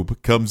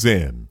Tube comes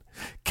in.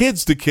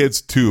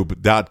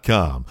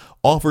 KidsToKidsTube.com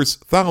offers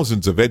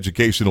thousands of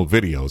educational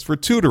videos for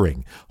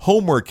tutoring,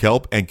 homework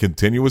help, and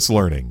continuous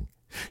learning.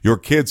 Your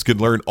kids can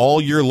learn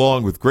all year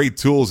long with great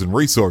tools and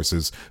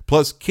resources,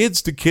 plus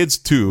Kids to Kids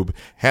Tube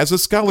has a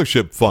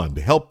scholarship fund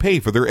to help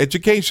pay for their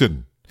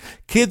education.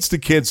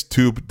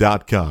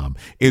 KidsToKidsTube.com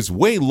is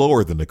way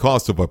lower than the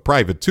cost of a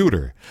private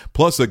tutor,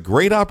 plus a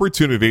great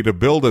opportunity to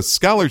build a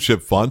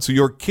scholarship fund so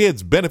your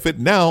kids benefit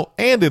now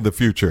and in the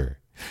future.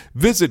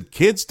 Visit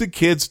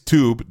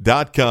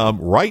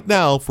KidsToKidsTube.com right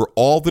now for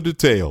all the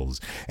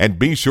details, and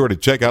be sure to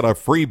check out our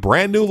free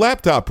brand new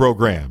laptop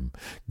program.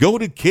 Go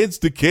to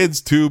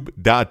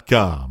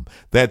KidsToKidsTube.com.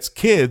 That's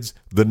kids,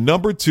 the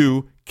number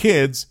 2,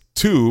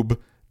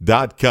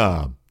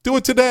 KidsTube.com. Do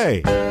it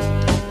today.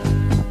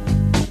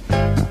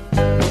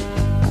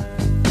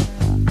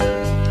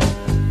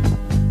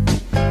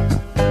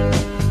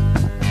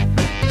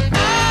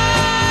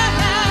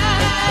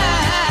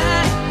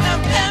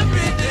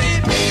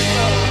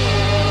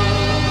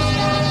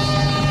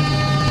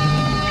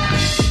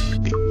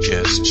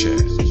 Just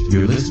Chat.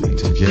 You're listening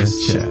to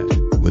Just Chat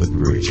with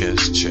Bree.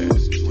 Just Chat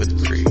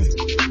with Bree.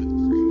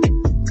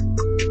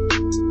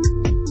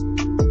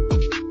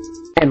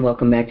 And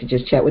welcome back to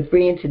Just Chat with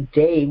Bree. And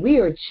today we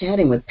are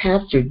chatting with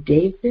Pastor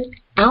David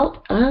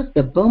out of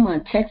the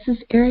Beaumont, Texas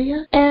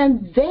area.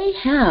 And they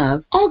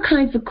have all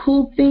kinds of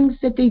cool things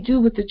that they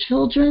do with the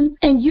children.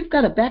 And you've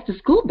got a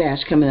back-to-school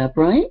bash coming up,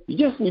 right?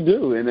 Yes, we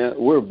do. And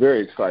we're very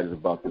excited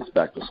about this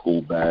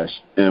back-to-school bash.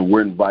 And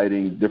we're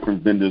inviting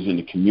different vendors in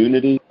the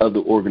community,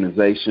 other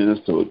organizations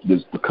to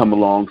come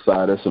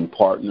alongside us and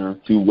partner.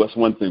 What's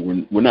one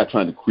thing, we're not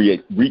trying to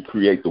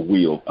recreate the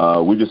wheel.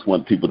 We just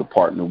want people to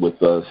partner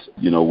with us.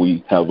 You know,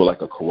 we have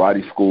like a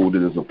karate school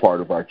that is a part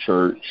of our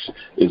church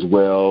as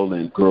well,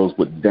 and girls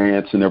with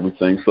dance and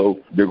everything. So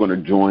they're going to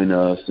join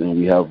us, and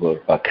we have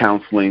a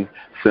counseling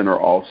center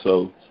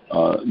also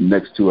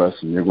next to us,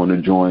 and they're going to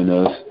join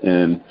us,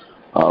 and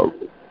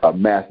a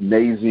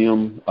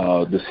mathnasium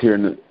that's here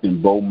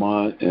in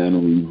Beaumont, and a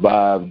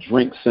Revive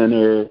Drink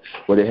Center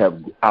where they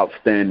have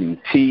outstanding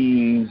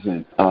teas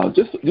and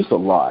just a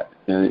lot.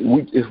 And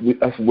we're,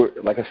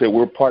 like I said,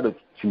 we're part of the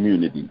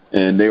community,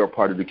 and they are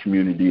part of the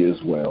community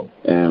as well.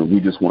 And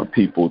we just want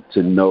people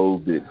to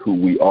know that who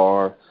we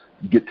are,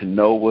 get to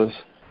know us.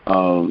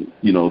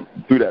 You know,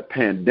 through that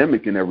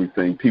pandemic and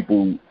everything,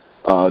 people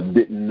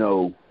didn't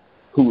know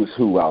who is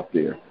who out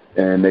there,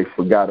 and they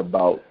forgot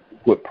about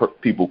what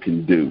people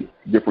can do.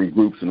 Different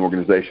groups and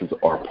organizations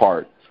are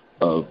part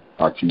of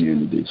our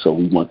community, so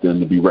we want them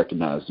to be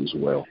recognized as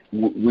well.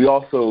 We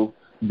also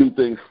do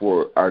things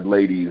for our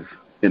ladies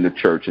in the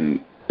church and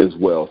as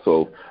well.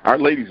 So our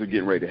ladies are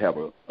getting ready to have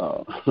a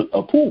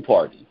pool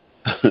party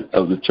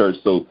of the church,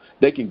 so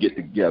they can get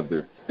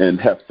together and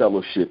have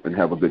fellowship and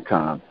have a good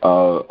time.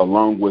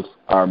 Along with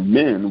our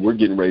men, we're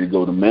getting ready to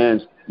go to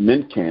men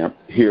camp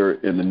here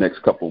in the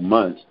next couple of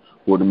months,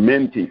 where the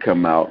men can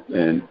come out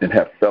and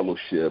have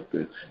fellowship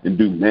and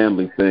do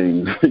manly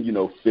things, you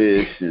know,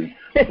 fish and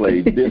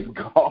play disc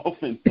golf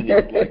and things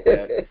like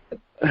that.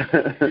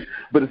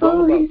 But it's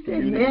all about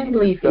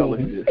community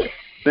fellowship.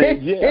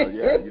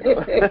 Yeah.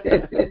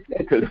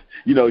 Because,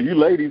 you know, you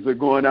ladies are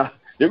going out.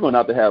 They're going to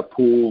have to have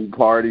pool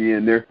party,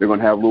 and they're going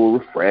to have little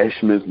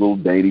refreshments, little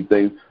dainty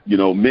things. You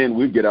know, men,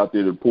 we get out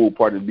there to the pool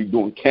party and be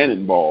doing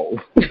cannonballs.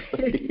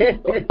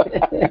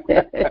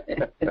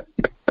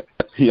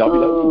 Y'all be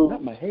like, oh,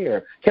 not my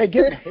hair. Can't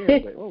get my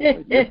hair.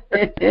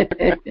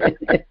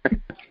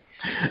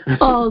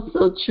 Oh,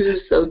 so true,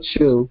 so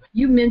true.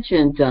 You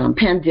mentioned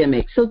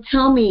pandemic. So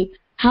tell me,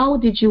 how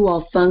did you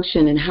all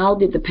function, and how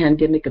did the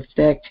pandemic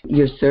affect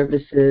your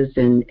services,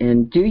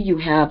 and do you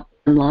have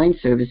online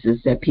services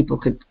that people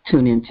could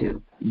tune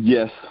into?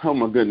 Yes. Oh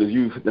my goodness.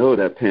 You know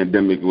that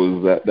pandemic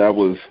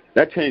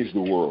that changed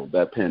the world.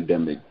 That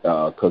pandemic,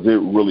 because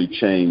it really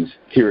changed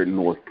here at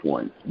North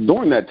Point.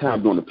 During that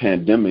time, during the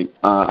pandemic,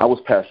 I was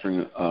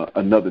pastoring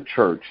another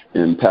church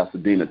in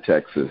Pasadena,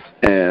 Texas,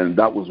 and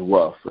that was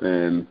rough.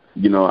 And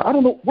I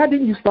don't know, why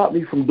didn't you stop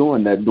me from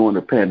doing that during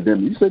the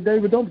pandemic? You said,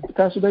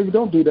 Pastor David,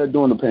 don't do that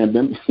during the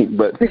pandemic.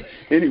 But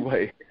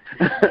anyway,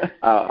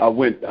 I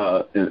went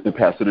and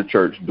pastored a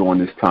church during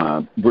this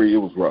time. Bree, it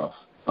was rough.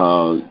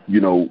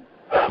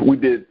 We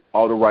did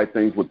all the right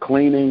things with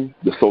cleaning,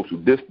 the social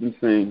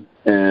distancing,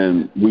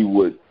 and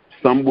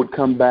some would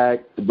come back,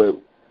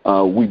 but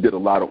we did a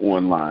lot of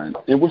online,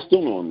 and we're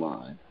still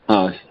online.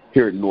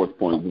 Here at North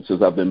Point,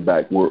 since I've been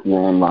back, we're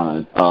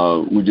online.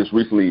 We just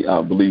recently,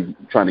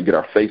 trying to get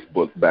our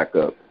Facebook back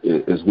up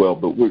as well,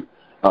 but we're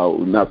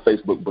not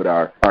Facebook, but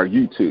our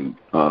YouTube.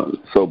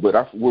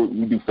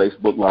 We do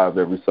Facebook Live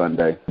every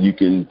Sunday. You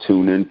can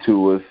tune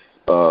into us.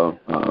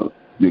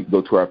 You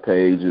go to our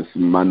page. It's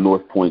My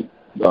North Point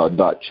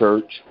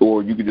 .church,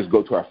 or you can just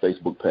go to our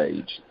Facebook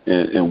page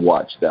and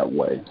watch that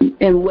way.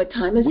 And what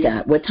time is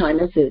that? What time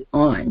is it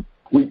on?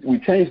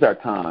 We changed our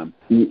time.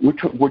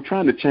 We're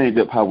trying to change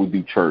up how we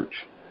do church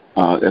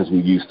as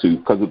we used to,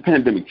 because the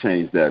pandemic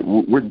changed that.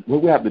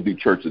 We have to do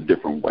church a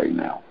different way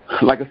now.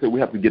 Like I said, we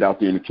have to get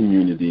out there in the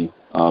community.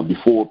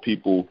 Before,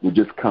 people would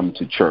just come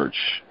to church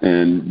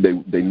and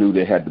they knew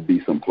they had to be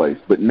someplace.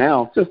 But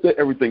now, just that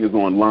everything is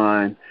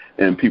online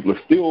and people are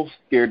still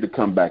scared to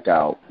come back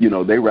out.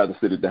 They rather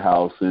sit at the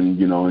house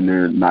and, in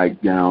their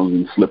nightgowns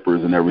and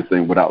slippers and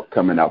everything without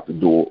coming out the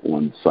door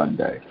on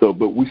Sunday.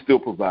 But we still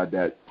provide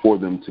that for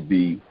them to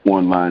be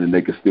online, and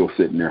they can still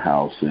sit in their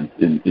house and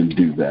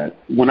do that.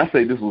 When I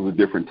say this was a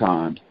different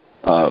time,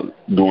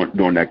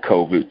 during that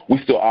COVID, we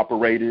still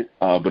operated,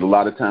 but a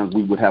lot of times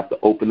we would have to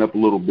open up a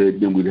little bit,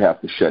 then we'd have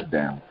to shut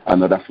down. I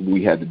know that's what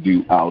we had to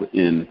do out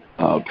in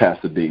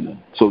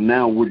Pasadena. So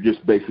now we're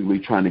just basically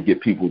trying to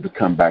get people to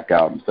come back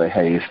out and say,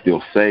 hey, it's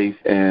still safe,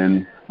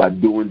 and by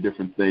doing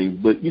different things.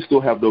 But you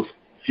still have those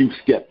few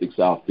skeptics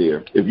out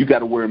there. If you got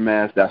to wear a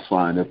mask, that's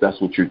fine, if that's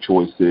what your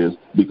choice is.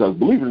 Because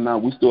believe it or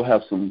not, we still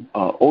have some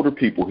older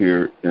people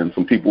here and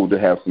some people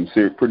that have some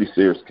pretty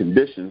serious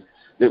conditions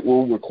that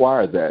will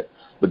require that.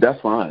 But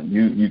that's fine.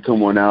 You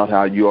come on out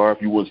how you are.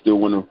 If you still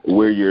want to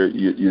wear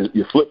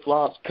your flip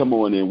flops, come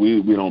on in.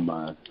 We don't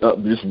mind.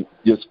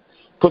 Just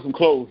put some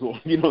clothes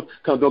on.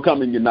 Don't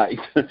come in your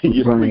nights,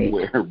 your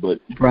streetwear.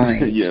 But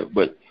yeah,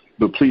 but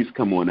please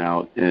come on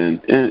out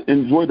and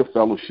enjoy the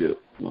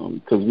fellowship,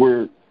 because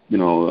we're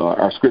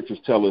our scriptures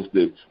tell us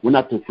that we're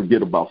not to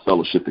forget about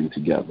fellowshipping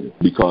together,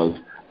 because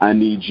I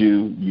need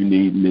you, you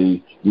need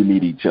me, we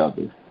need each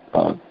other.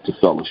 To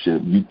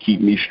fellowship. You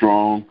keep me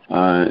strong,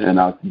 and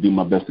I'll do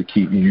my best to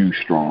keep you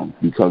strong.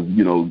 Because,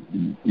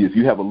 if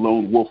you have a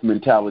lone wolf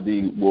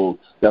mentality, well,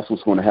 that's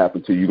what's going to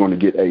happen to you. You're going to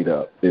get ate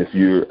up if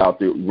you're out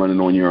there running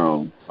on your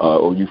own,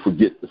 or you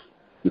forget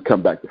to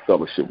come back to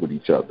fellowship with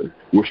each other.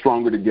 We're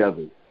stronger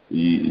together.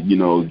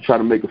 Try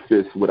to make a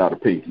fist without a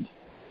pinky.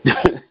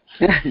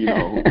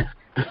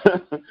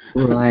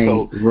 Right,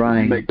 so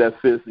right. You make that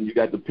fist, and you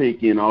got the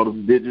pinky and all the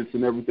digits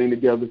and everything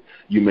together,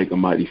 you make a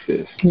mighty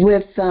fist.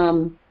 With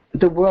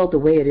the world the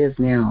way it is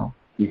now,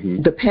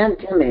 the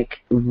pandemic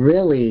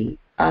really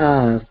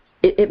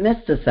it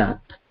messed us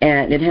up,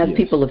 and it has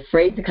people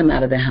afraid to come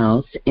out of the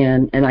house.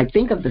 And I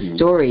think of the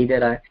story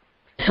that I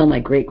tell my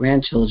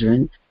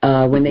great-grandchildren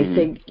when they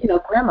say,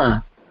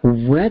 Grandma,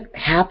 what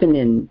happened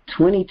in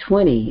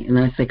 2020? And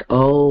I was like,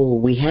 oh,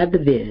 we had the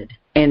vid.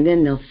 And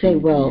then they'll say,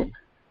 well,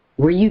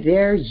 were you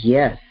there?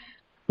 Yes.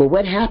 Well,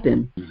 what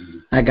happened?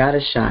 I got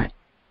a shot.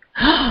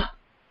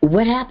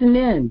 What happened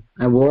then?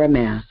 I wore a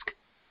mask.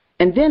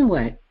 And then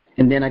what?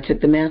 And then I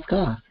took the mask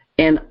off.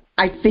 And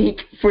I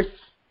think for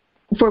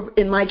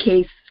in my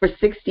case, for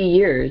 60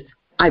 years,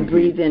 I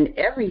breathe in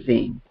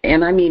everything.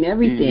 And I mean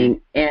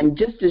everything. And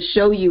just to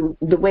show you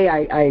the way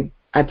I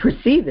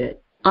perceive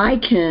it, I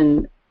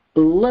can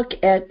look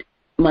at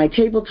my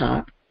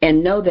tabletop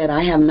and know that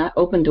I have not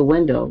opened a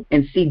window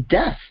and see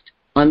dust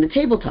on the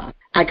tabletop.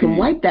 I can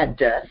wipe that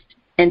dust,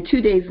 and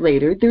 2 days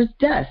later, there's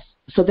dust.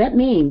 So that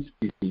means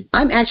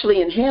I'm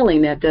actually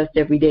inhaling that dust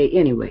every day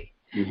anyway.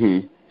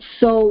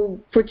 So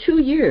for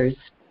 2 years,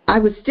 I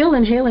was still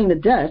inhaling the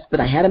dust, but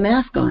I had a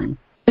mask on.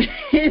 So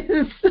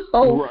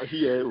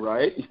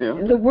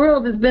the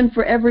world has been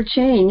forever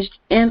changed,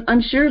 and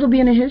I'm sure it'll be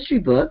in the history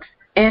books.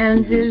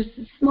 And there's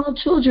small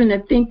children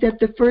that think that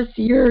the first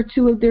year or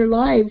two of their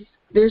lives,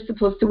 they're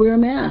supposed to wear a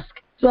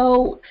mask.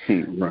 So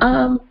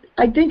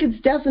I think it's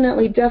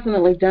definitely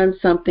done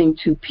something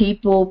to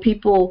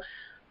people.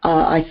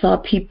 I saw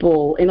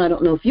people, and I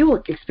don't know if you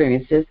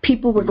experienced this,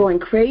 people were going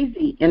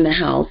crazy in the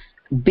house,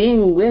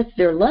 being with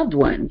their loved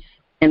ones,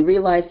 and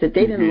realized that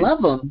they didn't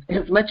love them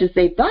as much as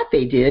they thought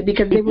they did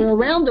because they were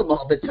around them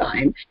all the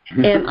time.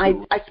 And I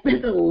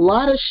spent a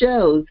lot of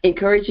shows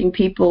encouraging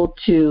people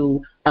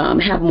to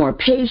have more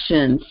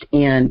patience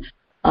and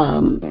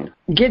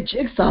get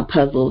jigsaw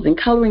puzzles and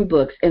coloring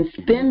books and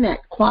spend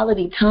that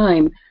quality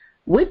time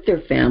with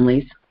their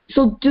families.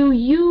 So do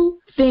you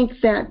think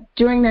that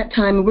during that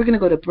time, and we're going to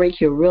go to break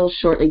here real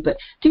shortly, but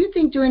do you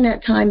think during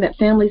that time that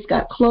families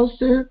got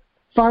closer,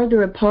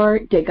 farther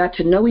apart, they got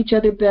to know each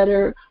other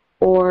better,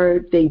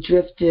 or they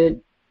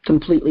drifted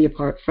completely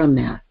apart from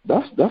that?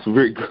 That's a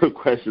very good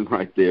question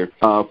right there.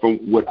 From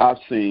what I've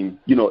seen,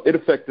 it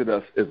affected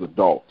us as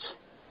adults,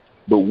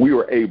 but we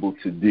were able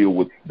to deal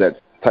with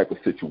that type of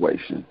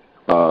situation.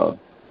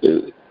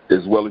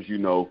 As well as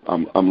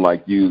I'm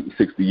like you,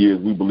 60 years,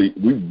 we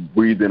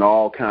breathed in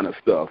all kind of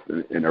stuff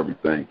and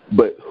everything.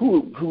 But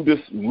who this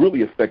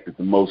really affected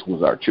the most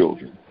was our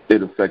children.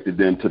 It affected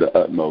them to the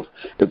utmost.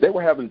 If they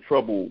were having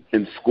trouble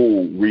in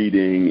school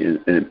reading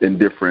and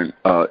different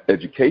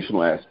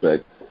educational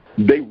aspects,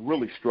 they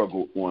really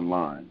struggled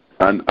online.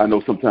 I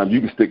know sometimes you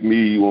can stick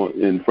me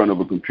in front of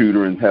a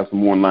computer and have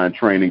some online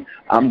training.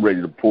 I'm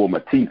ready to pull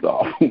my teeth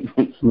off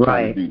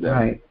trying to do that.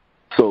 Right.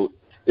 So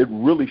they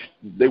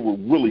were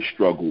really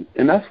struggled.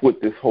 And that's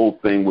what this whole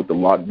thing with the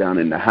lockdown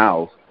in the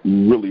house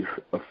really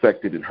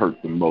affected and hurt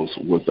the most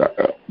was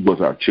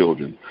our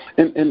children.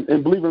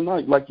 And believe it or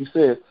not, like you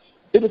said,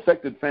 it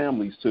affected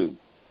families too.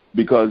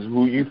 Because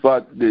who you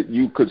thought that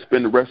you could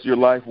spend the rest of your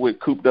life with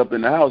cooped up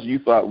in the house, you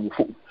thought,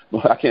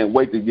 well, I can't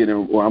wait to get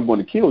in, or I'm going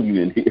to kill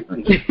you in here.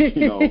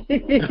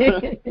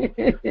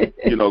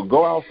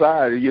 Go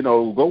outside,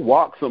 go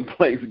walk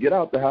someplace, get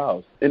out the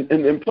house. And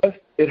plus,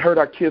 it hurt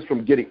our kids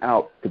from getting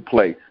out to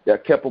play.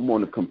 That kept them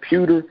on the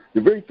computer.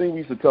 The very thing we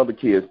used to tell the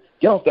kids,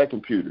 get off that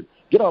computer,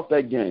 get off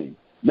that game.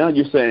 Now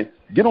you're saying,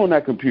 get on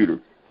that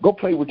computer, go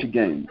play with your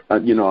game.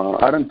 I'm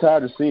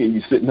tired of seeing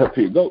you sitting up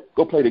here.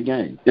 Go play the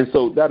game. And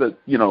so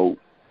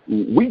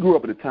we grew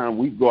up at a time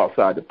we'd go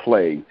outside to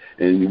play,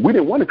 and we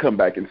didn't want to come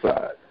back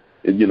inside.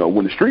 And,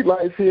 when the street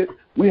lights hit,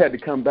 we had to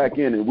come back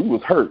in, and we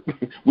was hurt.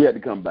 We had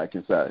to come back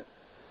inside.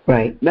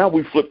 Right. Now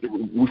we flipped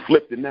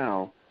it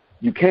now.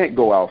 You can't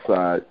go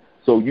outside,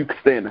 so you can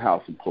stay in the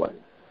house and play.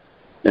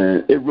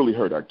 And it really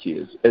hurt our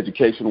kids,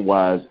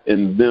 educational-wise,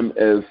 and them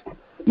as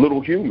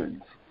little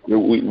humans.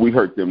 We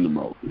hurt them the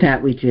most.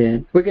 That we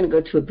did. We're going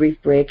to go to a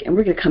brief break, and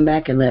we're going to come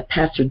back and let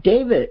Pastor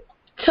David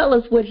tell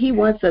us what he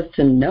wants us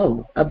to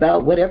know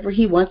about whatever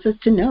he wants us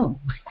to know.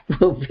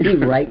 We'll be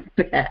right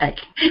back.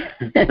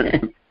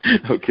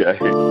 Okay.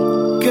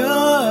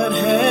 God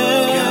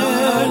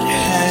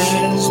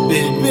has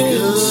been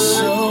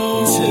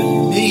good to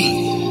me,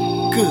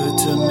 good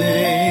to me.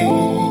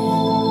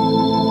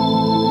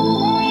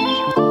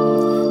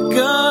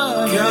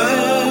 God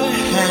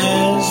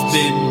has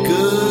been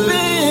good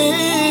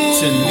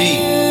to me,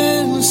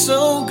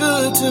 so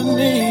good to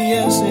me,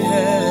 yes He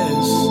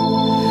has.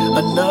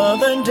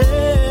 Another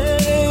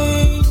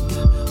day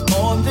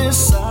on this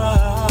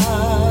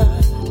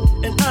side,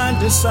 and I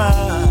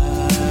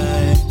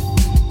decide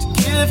to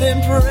give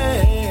Him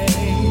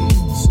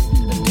praise.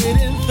 I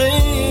didn't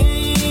think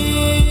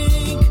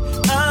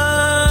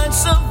I'd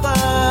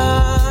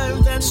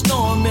survive that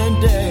stormy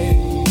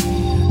day.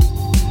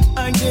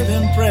 I give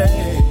Him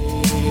praise.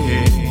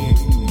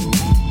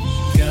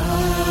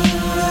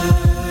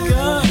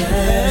 God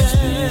has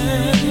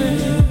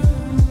been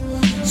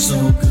so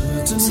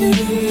good to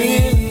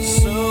me,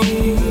 so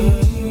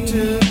good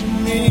to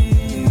me.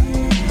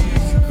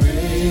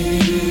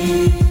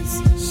 Grace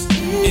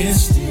is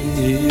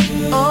still,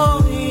 oh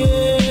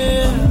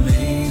yeah,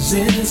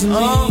 amazes me.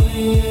 Oh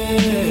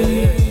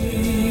yeah,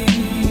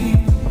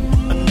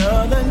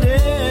 another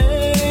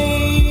day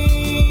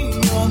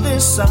on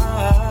this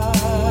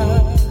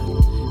side,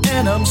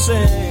 and I'm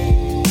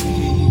saved.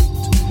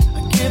 I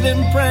give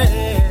Him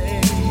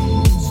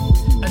praise.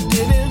 I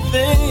didn't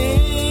think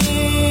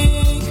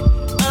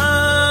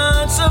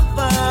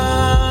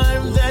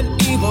survive that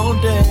evil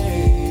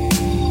day.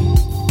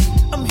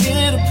 I'm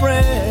here to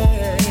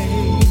praise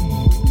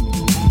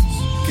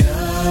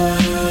God.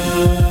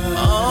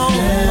 Oh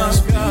my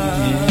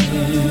God,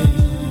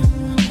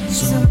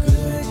 so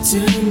good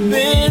to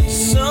me,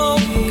 so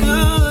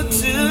good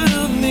to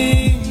me.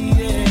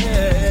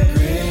 Yeah,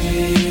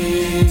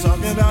 grace.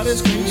 Talking about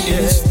His grace,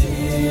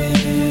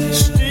 yeah.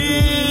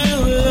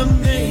 Still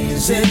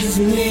amazes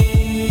me.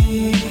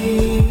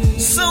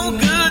 So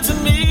good to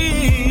me.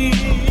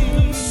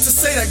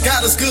 Say that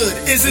God is good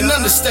is an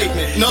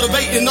understatement. No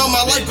debating on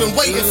my life, been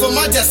waiting for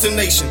my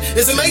destination.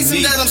 It's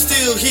amazing that I'm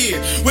still here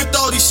with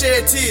all these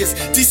shared tears,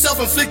 these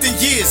self-inflicted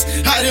years,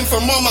 hiding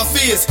from all my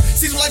fears.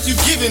 Seems like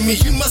you've given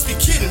me, you must be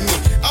kidding me.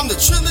 I'm the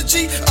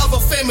trilogy of a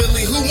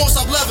family who won't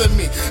stop loving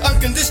me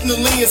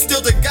unconditionally and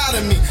still the God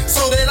in me,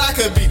 so that I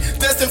could be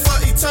destined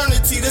for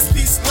eternity. This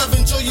peace, love,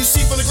 and joy you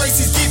see from the grace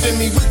He's given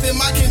me. With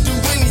Him I can do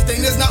anything.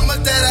 There's not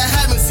much that I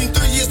haven't seen.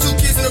 3 years, 2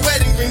 kids, and a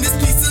wedding ring. This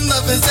peace and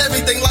love is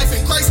everything. Life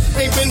in Christ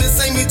ain't been the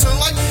same. Eternal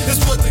life is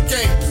what the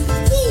game.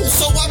 Woo,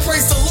 so I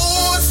praise the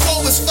Lord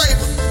for His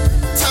favor.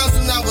 Times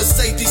when I was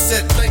saved, He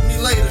said, thank me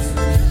later.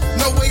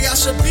 No way I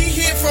should be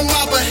here from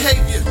my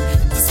behavior.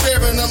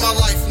 Despairing of my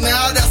life,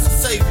 now that's the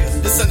Savior.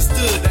 It's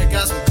understood that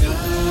God's been good.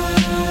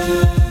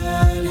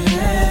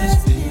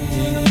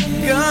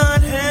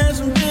 God has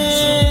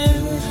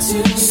been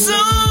so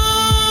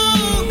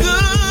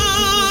good.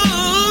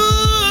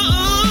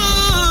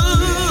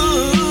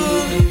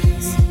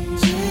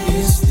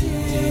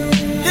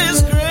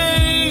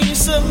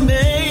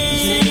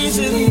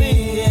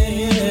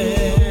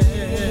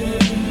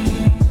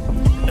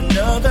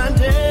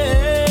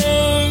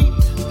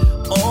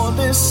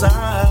 this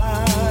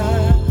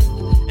side,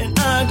 and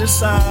I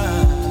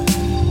decide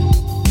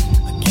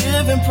I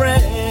give him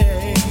praise.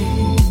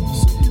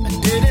 I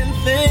didn't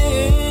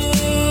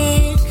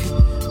think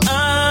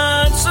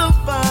I'd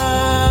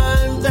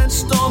survive that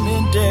stormy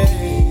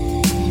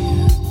day.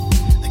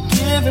 I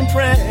give him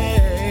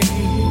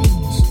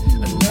praise.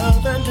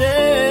 Another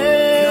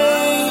day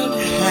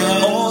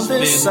on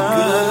this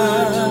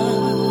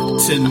side,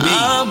 to me.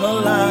 I'm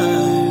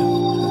alive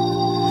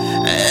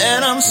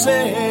and I'm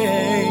saved.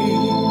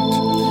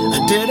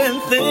 I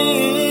didn't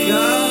think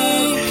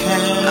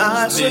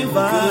I'd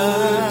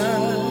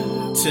survive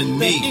to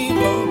me.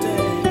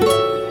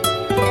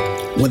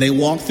 When they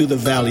walk through the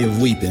valley of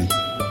weeping,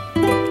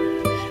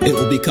 it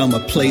will become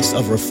a place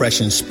of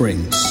refreshing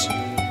springs.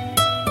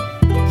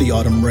 The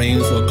autumn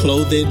rains will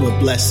clothe it with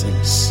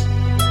blessings.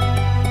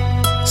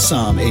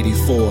 Psalm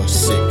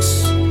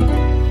 84:6.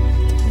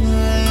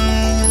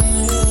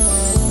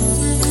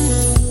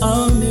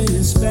 I'm in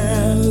this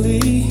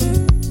valley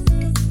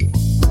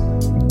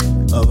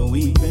of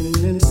weeping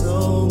and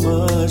so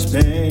much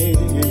pain.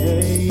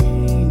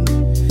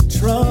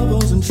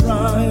 Troubles and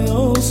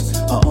trials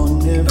are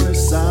on every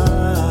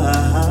side.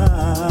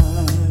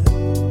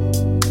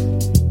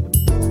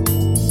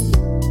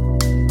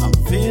 I'm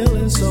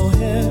feeling so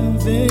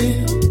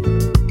heavy,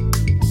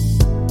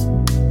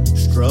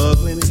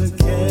 struggling to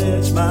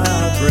catch my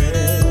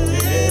breath.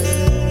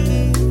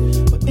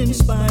 But in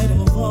spite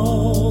of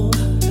all,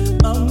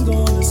 I'm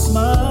gonna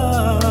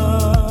smile,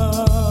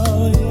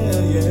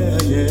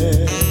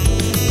 yeah.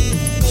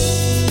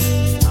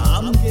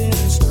 I'm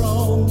getting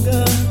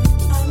stronger,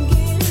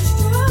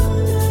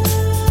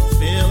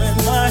 feeling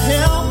my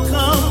help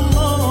come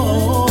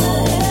on,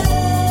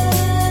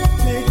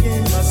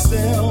 picking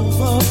myself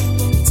up,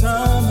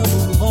 time to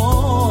move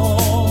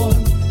on.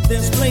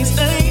 This place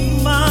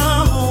ain't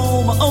my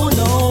home, oh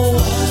no.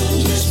 I'm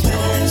just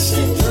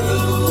passing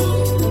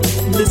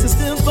through. This is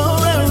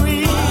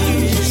temporary.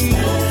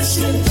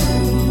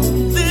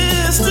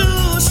 This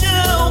too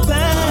shall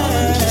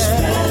pass.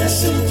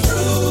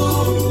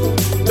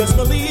 Just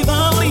believe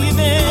I'm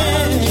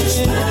leaving.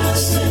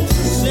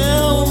 So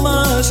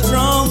much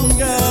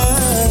stronger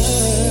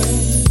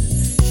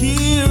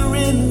here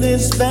in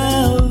this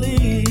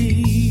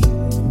valley.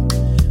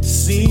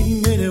 See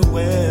many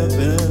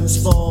weapons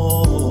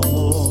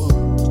fall,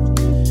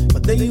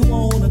 but they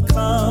won't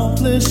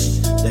accomplish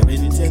their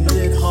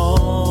intended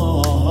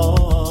harm.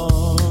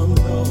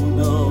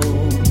 No.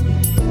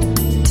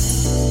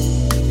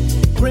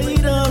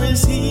 Greater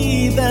is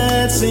he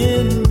that's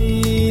in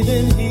me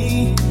than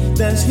he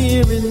that's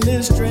here in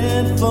this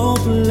dreadful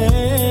place.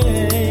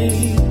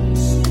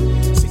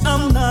 See,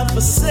 I'm not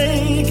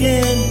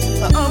forsaken,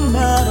 I'm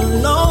not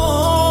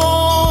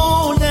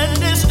alone, and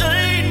this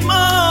ain't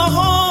my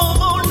home,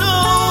 oh no.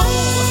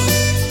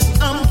 See,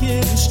 I'm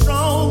getting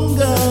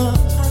stronger,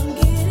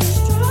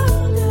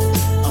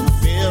 I'm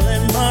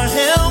feeling my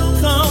help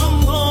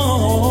come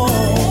on,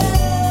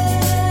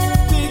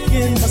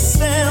 picking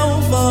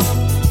myself up,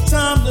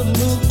 time to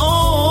move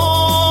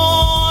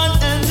on,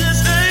 and this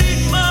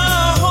ain't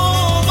my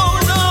home, oh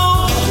no.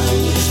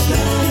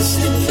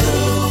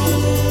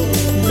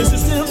 This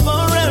is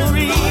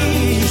temporary.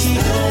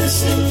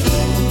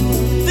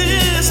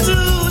 This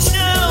too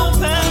shall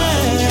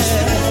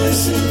pass.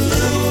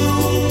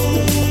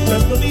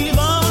 Just believe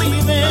I'm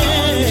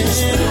leaving.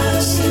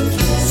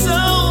 So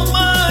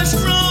much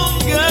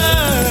stronger.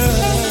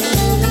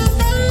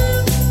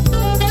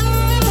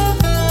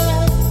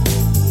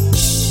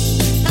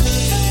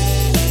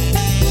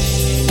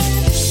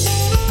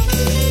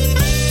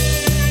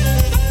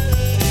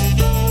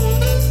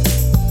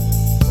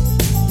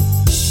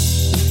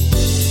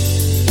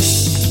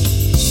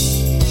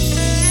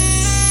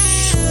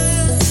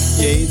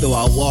 Yea, though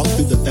I walk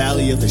through the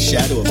valley of the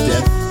shadow of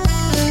death,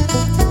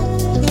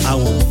 I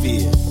won't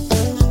fear,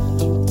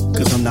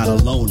 'cause I'm not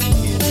alone in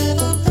here.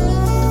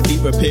 He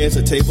prepares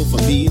a table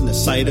for me in the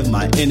sight of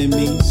my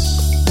enemies.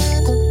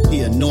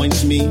 He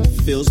anoints me,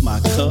 fills my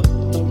cup.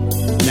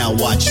 Now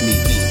watch me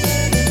eat.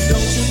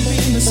 Don't you be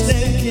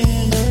mistaken,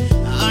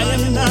 I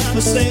am not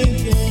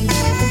forsaken.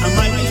 I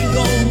might be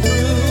going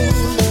through,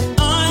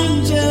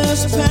 I'm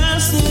just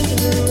passing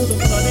through. The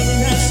flooding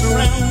that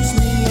surrounds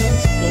me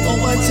will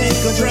overtake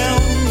or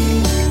drown me,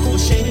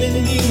 will shape and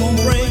he won't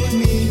break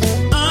me.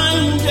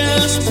 I'm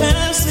just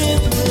passing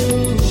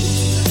through.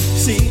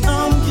 See,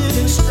 I'm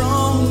getting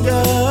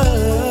stronger,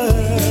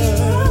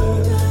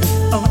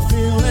 I'm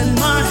feeling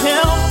my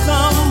help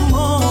come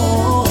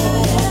on,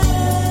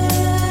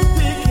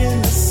 picking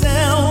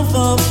myself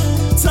up,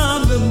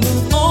 time to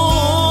move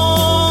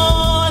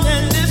on, and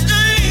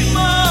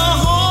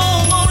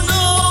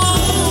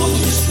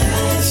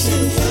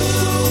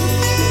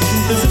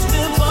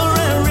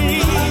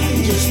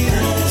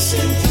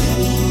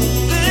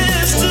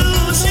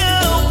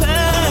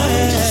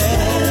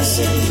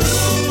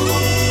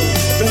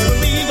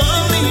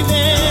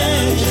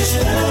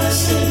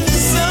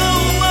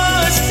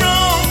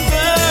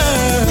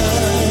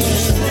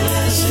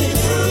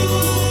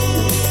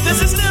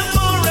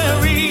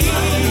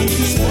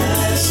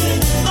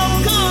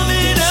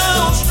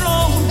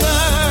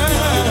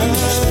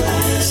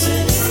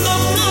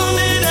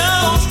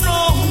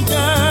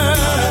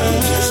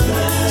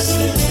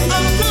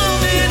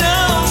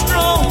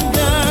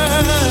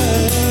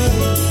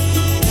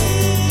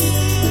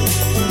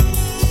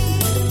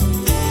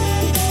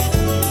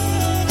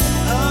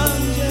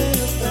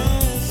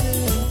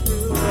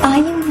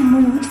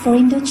for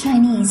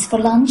Indo-Chinese for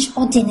lunch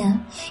or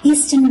dinner,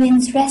 Eastern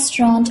Winds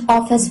Restaurant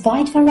offers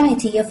wide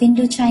variety of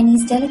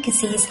Indo-Chinese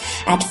delicacies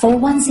at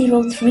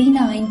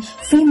 41039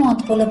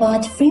 Fremont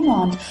Boulevard,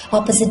 Fremont,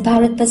 opposite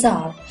Bharat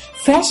Bazaar.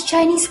 Fresh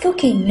Chinese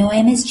cooking, no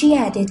MSG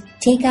added.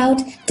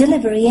 Takeout,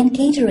 delivery and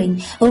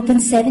catering. Open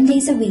 7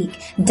 days a week.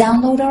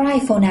 Download our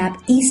iPhone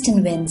app,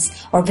 Eastern Winds,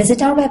 or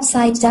visit our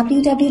website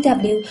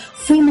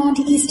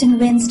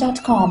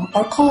www.fremonteasternwinds.com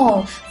or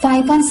call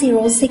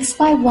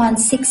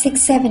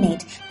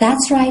 510-651-6678.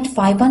 That's right,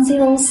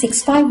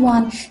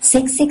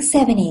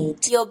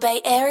 510-651-6678. Your Bay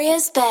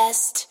Area's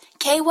best.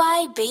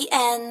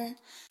 KYBN.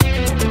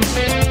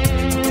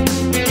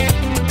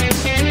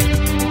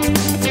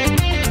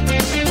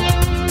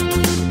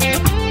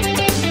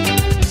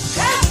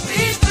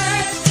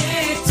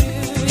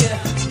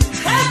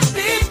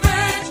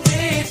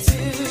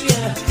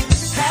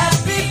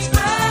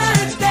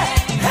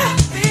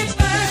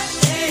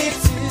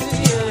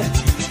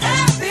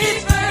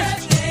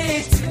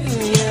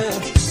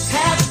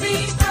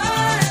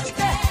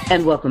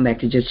 And welcome back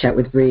to Just Chat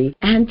with Bree.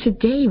 And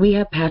today we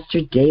have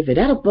Pastor David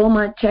out of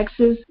Beaumont,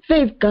 Texas.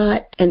 They've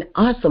got an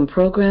awesome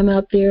program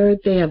out there.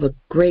 They have a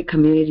great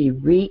community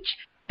reach.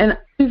 And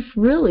I've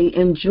really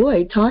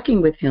enjoyed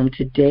talking with him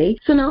today.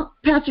 So now,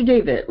 Pastor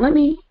David, let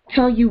me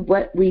tell you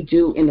what we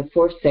do in the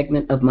fourth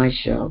segment of my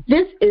show.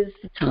 This is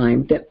the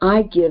time that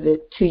I give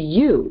it to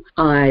you.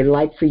 I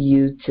like for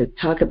you to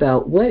talk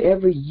about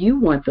whatever you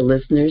want the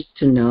listeners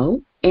to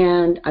know.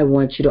 And I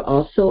want you to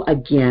also,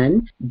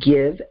 again,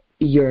 give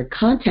your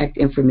contact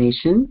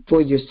information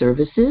for your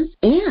services.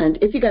 And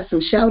if you got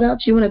some shout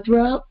outs you want to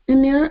throw out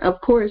in there,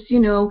 of course, you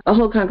know, a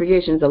whole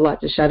congregation is a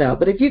lot to shout out.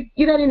 But if you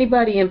got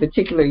anybody in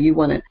particular you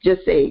want to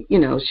just say, you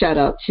know, shout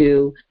out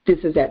to, this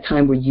is that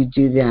time where you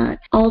do that.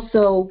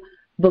 Also,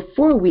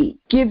 before we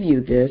give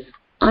you this,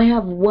 I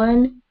have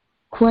one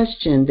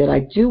question that I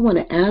do want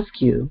to ask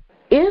you.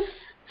 If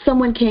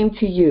someone came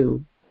to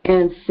you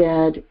and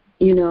said,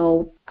 you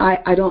know,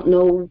 I don't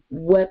know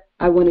what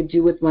I want to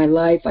do with my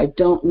life. I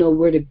don't know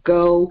where to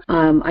go.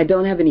 I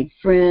don't have any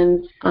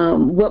friends.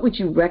 What would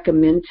you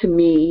recommend to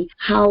me?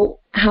 How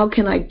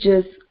can I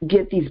just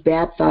get these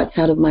bad thoughts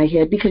out of my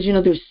head? Because, you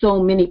know, there's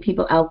so many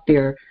people out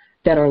there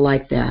that are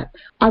like that.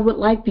 I would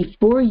like,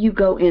 before you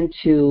go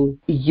into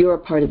your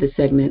part of the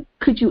segment,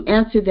 could you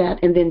answer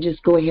that and then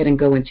just go ahead and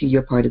go into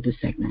your part of the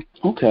segment?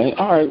 Okay.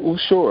 All right. Well,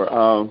 sure.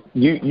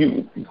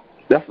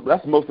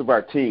 That's most of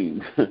our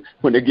teams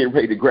when they're getting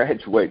ready to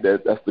graduate.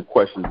 That's the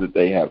questions that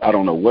they have. I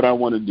don't know what I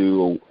want to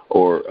do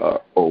or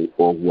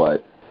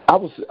what.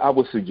 I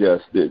would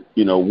suggest that,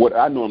 you know, what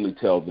I normally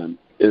tell them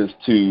is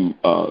to,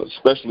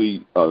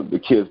 especially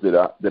the kids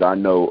that I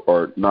know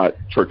are not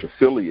church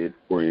affiliate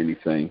or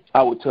anything.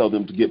 I would tell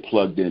them to get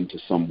plugged into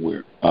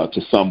somewhere,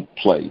 to some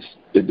place.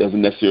 It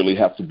doesn't necessarily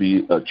have to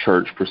be a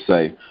church per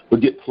se, but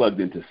get plugged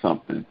into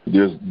something.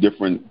 There's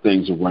different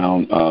things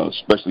around,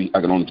 especially I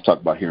can only talk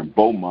about here in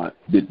Beaumont,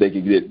 that they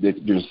can get.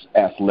 There's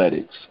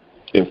athletics.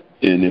 If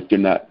they're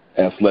not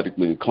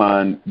athletically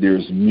inclined,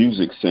 there's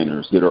music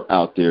centers that are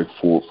out there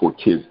for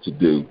kids to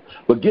do.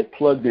 But get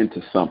plugged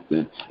into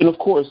something. And, of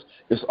course,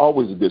 it's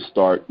always a good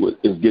start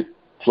is get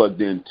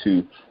plugged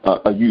into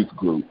a youth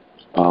group.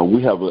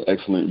 We have an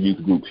excellent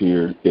youth group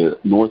here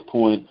at North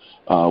Point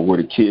where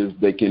the kids,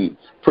 they can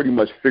pretty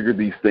much figure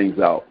these things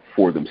out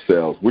for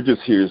themselves. We're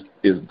just here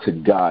is to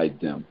guide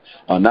them,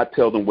 not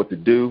tell them what to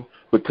do,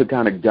 but to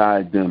kind of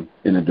guide them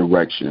in a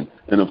direction.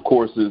 And, of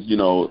course, is, you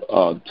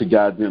know, to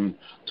guide them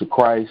to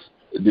Christ.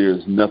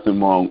 There's nothing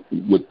wrong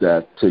with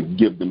that, to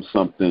give them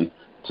something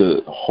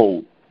to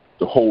hold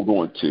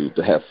on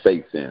to have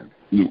faith in.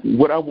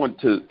 What I want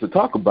to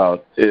talk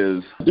about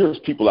is there's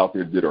people out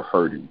there that are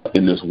hurting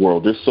in this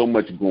world. There's so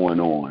much going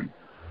on.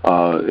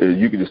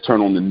 You can just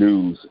turn on the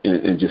news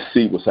and just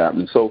see what's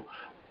happening. So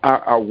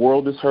our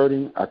world is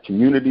hurting. Our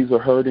communities are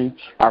hurting.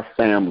 Our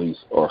families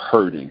are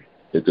hurting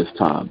at this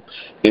time.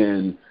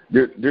 And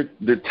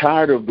they're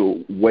tired of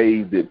the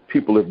way that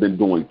people have been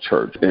doing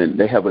church. And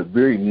they have a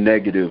very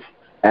negative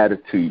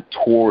attitude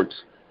towards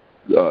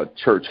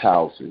church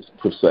houses,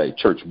 per se,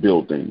 church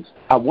buildings.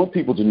 I want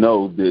people to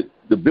know that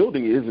the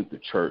building isn't the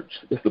church.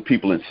 It's the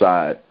people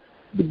inside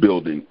the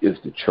building is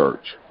the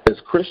church. As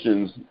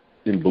Christians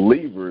and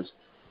believers,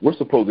 we're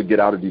supposed to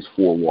get out of these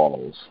four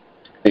walls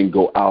and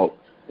go out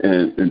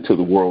into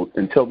the world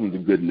and tell them the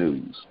good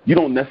news. You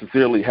don't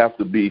necessarily have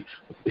to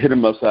hit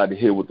them upside the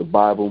head with the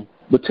Bible,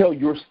 but tell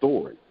your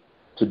story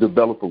to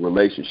develop a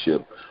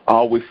relationship. I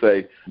always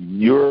say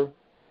your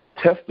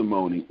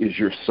testimony is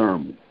your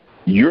sermon.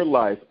 Your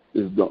life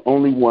is the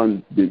only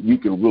one that you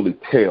can really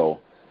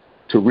tell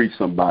to reach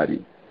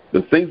somebody.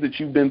 The things that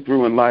you've been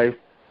through in life,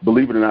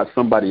 believe it or not,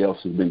 somebody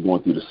else has been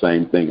going through the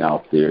same thing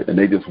out there, and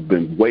they just have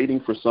been waiting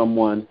for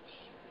someone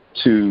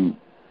to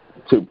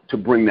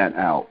bring that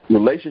out.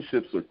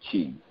 Relationships are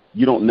key.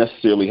 You don't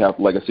necessarily have,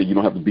 like I said, you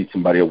don't have to beat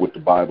somebody up with the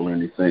Bible or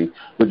anything,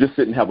 but just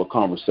sit and have a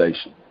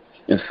conversation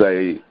and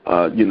say,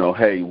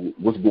 hey,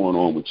 what's going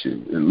on with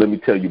you? And let me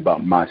tell you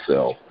about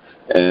myself.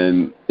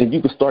 And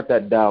you can start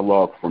that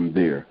dialogue from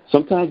there.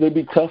 Sometimes they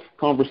be tough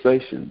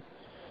conversations,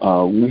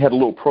 we had a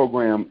little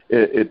program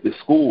at the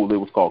school. It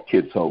was called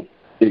Kids Hope.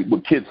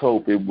 With Kids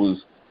Hope, it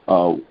was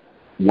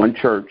one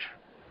church,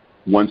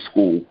 one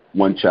school,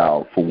 one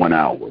child for 1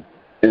 hour.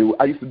 And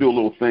I used to do a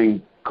little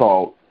thing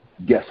called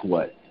Guess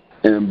What?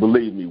 And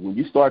believe me, when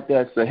you start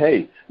that, say,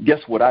 hey, guess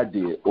what I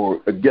did,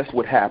 or guess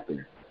what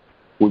happened.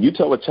 When you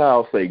tell a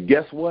child, say,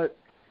 guess what?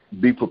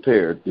 Be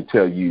prepared to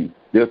tell you.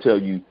 They'll tell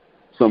you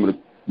some of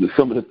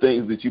the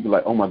things that you be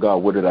like, oh my God,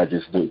 what did I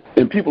just do?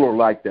 And people are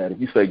like that. If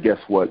you say, guess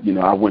what?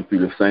 I went through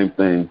the same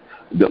thing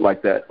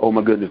like that. Oh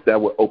my goodness, that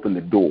would open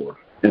the door.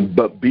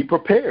 But be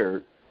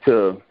prepared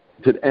to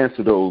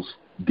answer those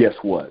guess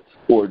what,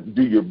 or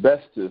do your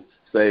best to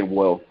say,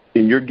 well,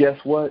 in your guess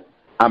what,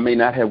 I may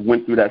not have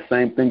went through that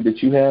same thing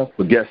that you have,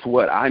 but guess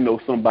what? I know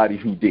somebody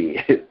who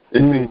did.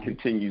 And it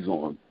continues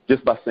on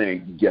just by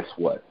saying, guess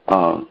what?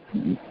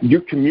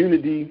 Your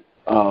community,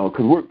 because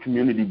we're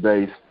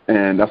community-based,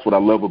 and that's what I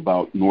love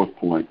about North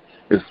Point,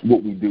 is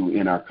what we do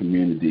in our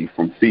community.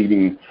 From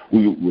feeding,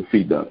 we would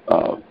feed the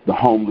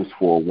homeless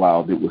for a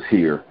while that was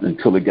here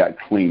until it got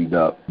cleaned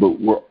up. But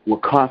we're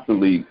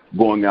constantly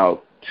going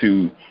out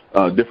to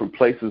different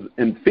places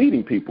and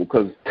feeding people,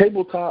 because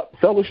tabletop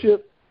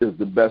fellowship is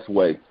the best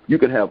way. You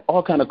can have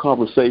all kind of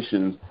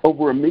conversations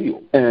over a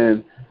meal,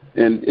 and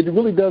it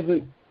really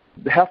doesn't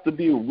have to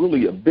be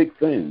really a big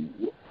thing.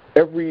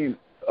 Every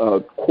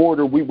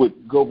quarter, we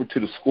would go over to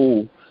the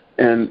school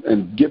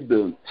and give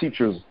the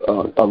teachers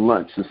a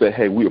lunch and say,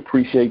 hey, we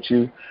appreciate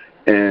you,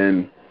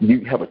 and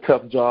you have a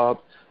tough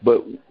job,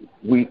 but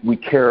we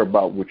care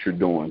about what you're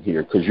doing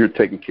here because you're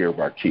taking care of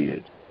our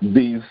kids.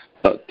 These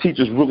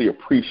teachers really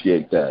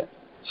appreciate that.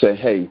 Say,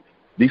 hey,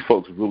 these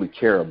folks really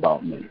care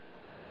about me.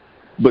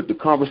 But the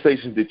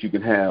conversations that you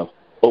can have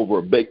over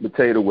a baked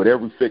potato with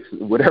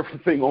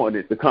everything on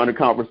it, the kind of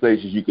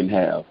conversations you can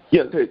have.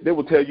 Yeah, they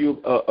will tell you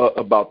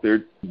about their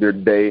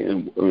day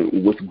and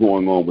what's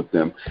going on with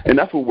them. And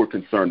that's what we're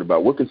concerned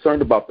about. We're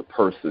concerned about the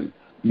person.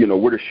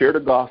 We're to share the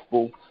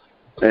gospel,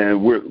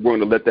 and we're going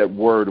to let that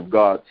word of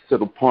God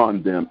sit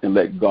upon them and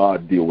let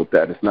God deal with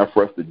that. It's not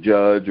for us to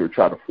judge or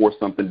try to force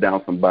something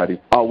down somebody.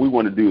 All we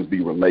want to do is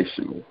be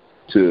relational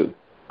to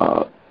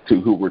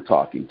who we're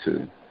talking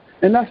to.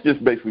 And that's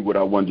just basically what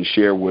I wanted to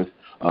share with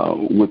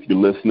your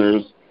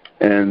listeners.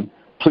 And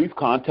please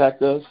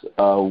contact us.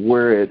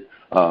 We're at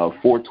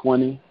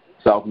 420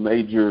 South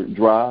Major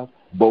Drive,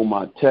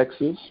 Beaumont,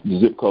 Texas. The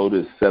zip code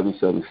is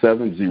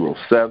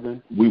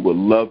 77707. We would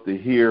love to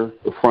hear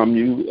from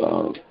you,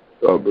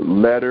 a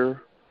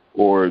letter,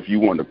 or if you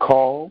want to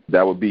call,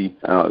 that would be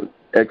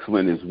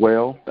excellent as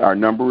well. Our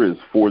number is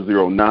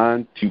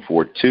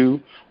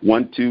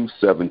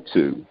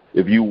 409-242-1272.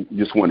 If you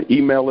just want to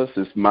email us,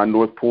 it's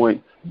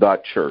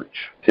mynorthpoint.church.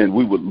 And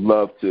we would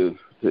love to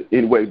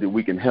any way that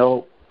we can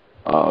help.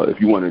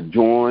 If you want to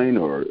join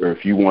or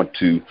if you want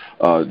to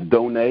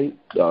donate,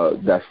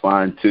 that's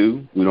fine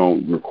too. We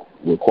don't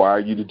require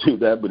you to do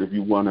that, but if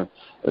you want to,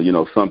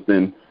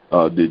 something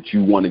that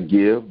you want to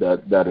give,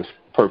 that is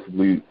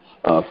perfectly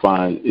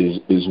fine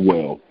as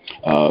well.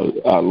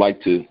 I'd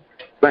like to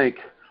thank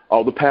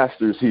all the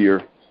pastors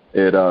here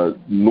at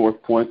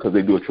North Point because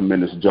they do a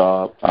tremendous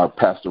job. Our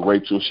Pastor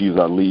Rachel, she's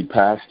our lead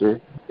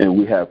pastor, and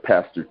we have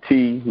Pastor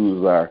T,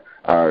 who's our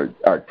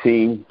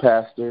team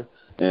pastor,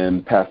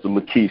 and Pastor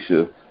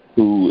Lakeisha,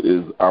 who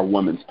is our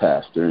women's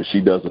pastor, and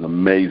she does an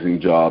amazing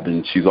job,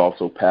 and she's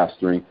also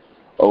pastoring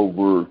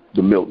over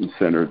the Milton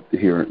Center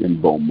here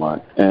in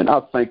Beaumont. And I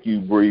thank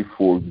you, Bree,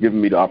 for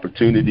giving me the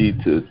opportunity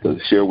to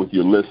share with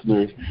your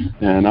listeners.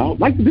 And I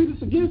would like to do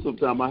this again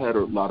sometime. I had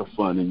a lot of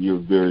fun, and you're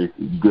very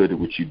good at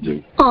what you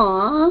do.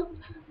 Aw.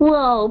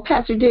 Well,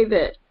 Pastor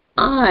David,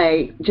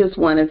 I just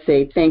want to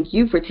say thank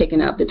you for taking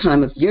out the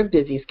time of your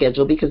busy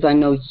schedule, because I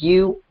know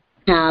you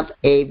have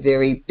a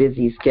very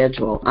busy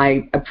schedule.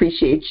 I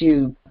appreciate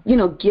you,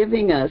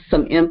 giving us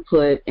some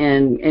input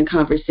and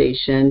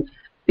conversation,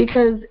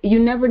 because you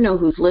never know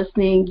who's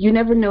listening. You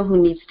never know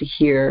who needs to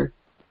hear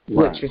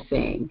what you're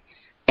saying.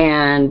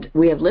 And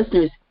we have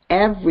listeners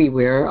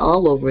everywhere,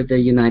 all over the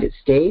United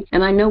States.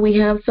 And I know we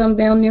have some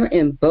down there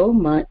in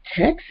Beaumont,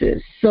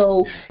 Texas.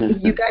 So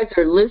if you guys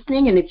are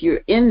listening, and if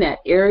you're in that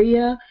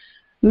area,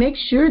 make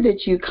sure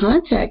that you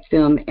contact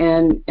them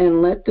and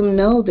let them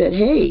know that,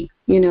 hey,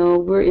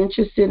 we're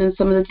interested in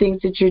some of the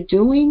things that you're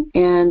doing.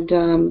 And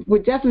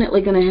we're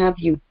definitely going to have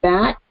you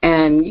back.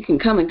 And you can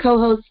come and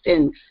co-host,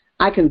 and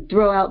I can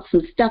throw out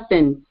some stuff,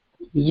 and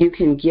you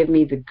can give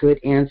me the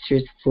good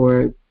answers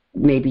for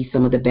maybe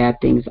some of the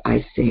bad things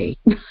I say.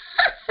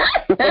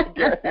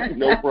 Okay,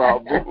 no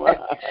problem.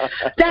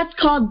 That's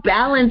called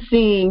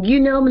balancing.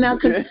 Now,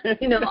 because,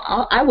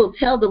 I will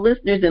tell the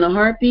listeners in a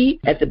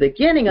heartbeat, at the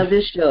beginning of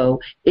this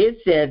show, it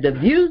said the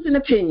views and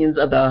opinions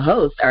of the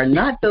host are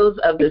not those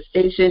of the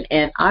station,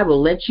 and I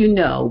will let you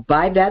know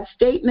by that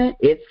statement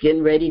it's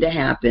getting ready to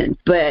happen.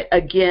 But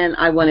again,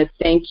 I want to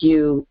thank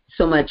you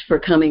so much for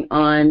coming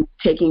on,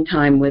 taking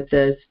time with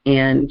us,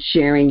 and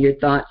sharing your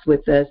thoughts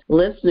with us.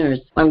 Listeners,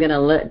 I'm going to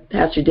let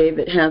Pastor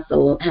David have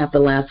the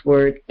last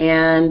word,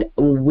 and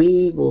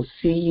we will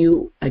see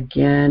you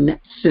again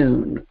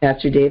soon.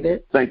 Pastor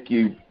David? Thank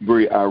you,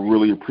 Bree. I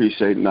really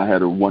appreciate it, and I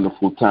had a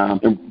wonderful time.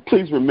 And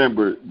please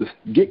remember,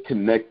 get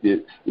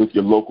connected with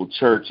your local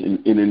church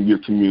and in your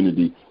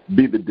community.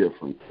 Be the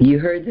difference. You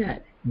heard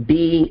that.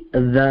 Be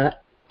the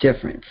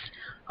difference.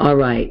 All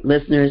right,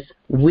 listeners,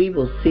 we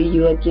will see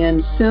you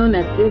again soon.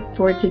 That's it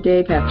for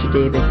today. Pastor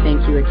David,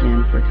 thank you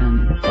again for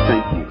coming.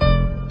 Thank you.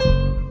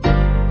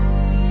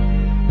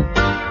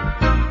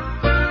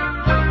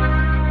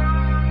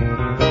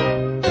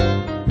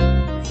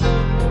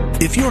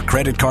 If your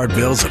credit card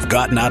bills have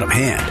gotten out of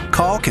hand,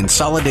 call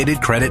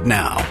Consolidated Credit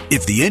now.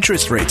 If the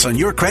interest rates on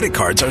your credit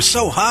cards are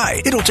so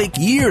high, it'll take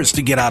years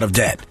to get out of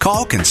debt.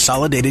 Call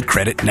Consolidated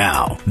Credit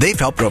now. They've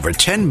helped over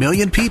 10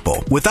 million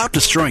people without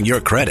destroying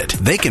your credit.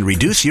 They can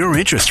reduce your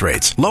interest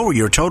rates, lower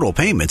your total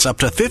payments up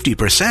to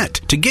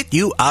 50% to get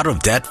you out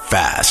of debt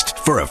fast.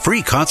 For a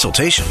free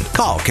consultation,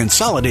 call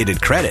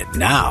Consolidated Credit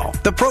now.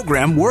 The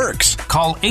program works. Call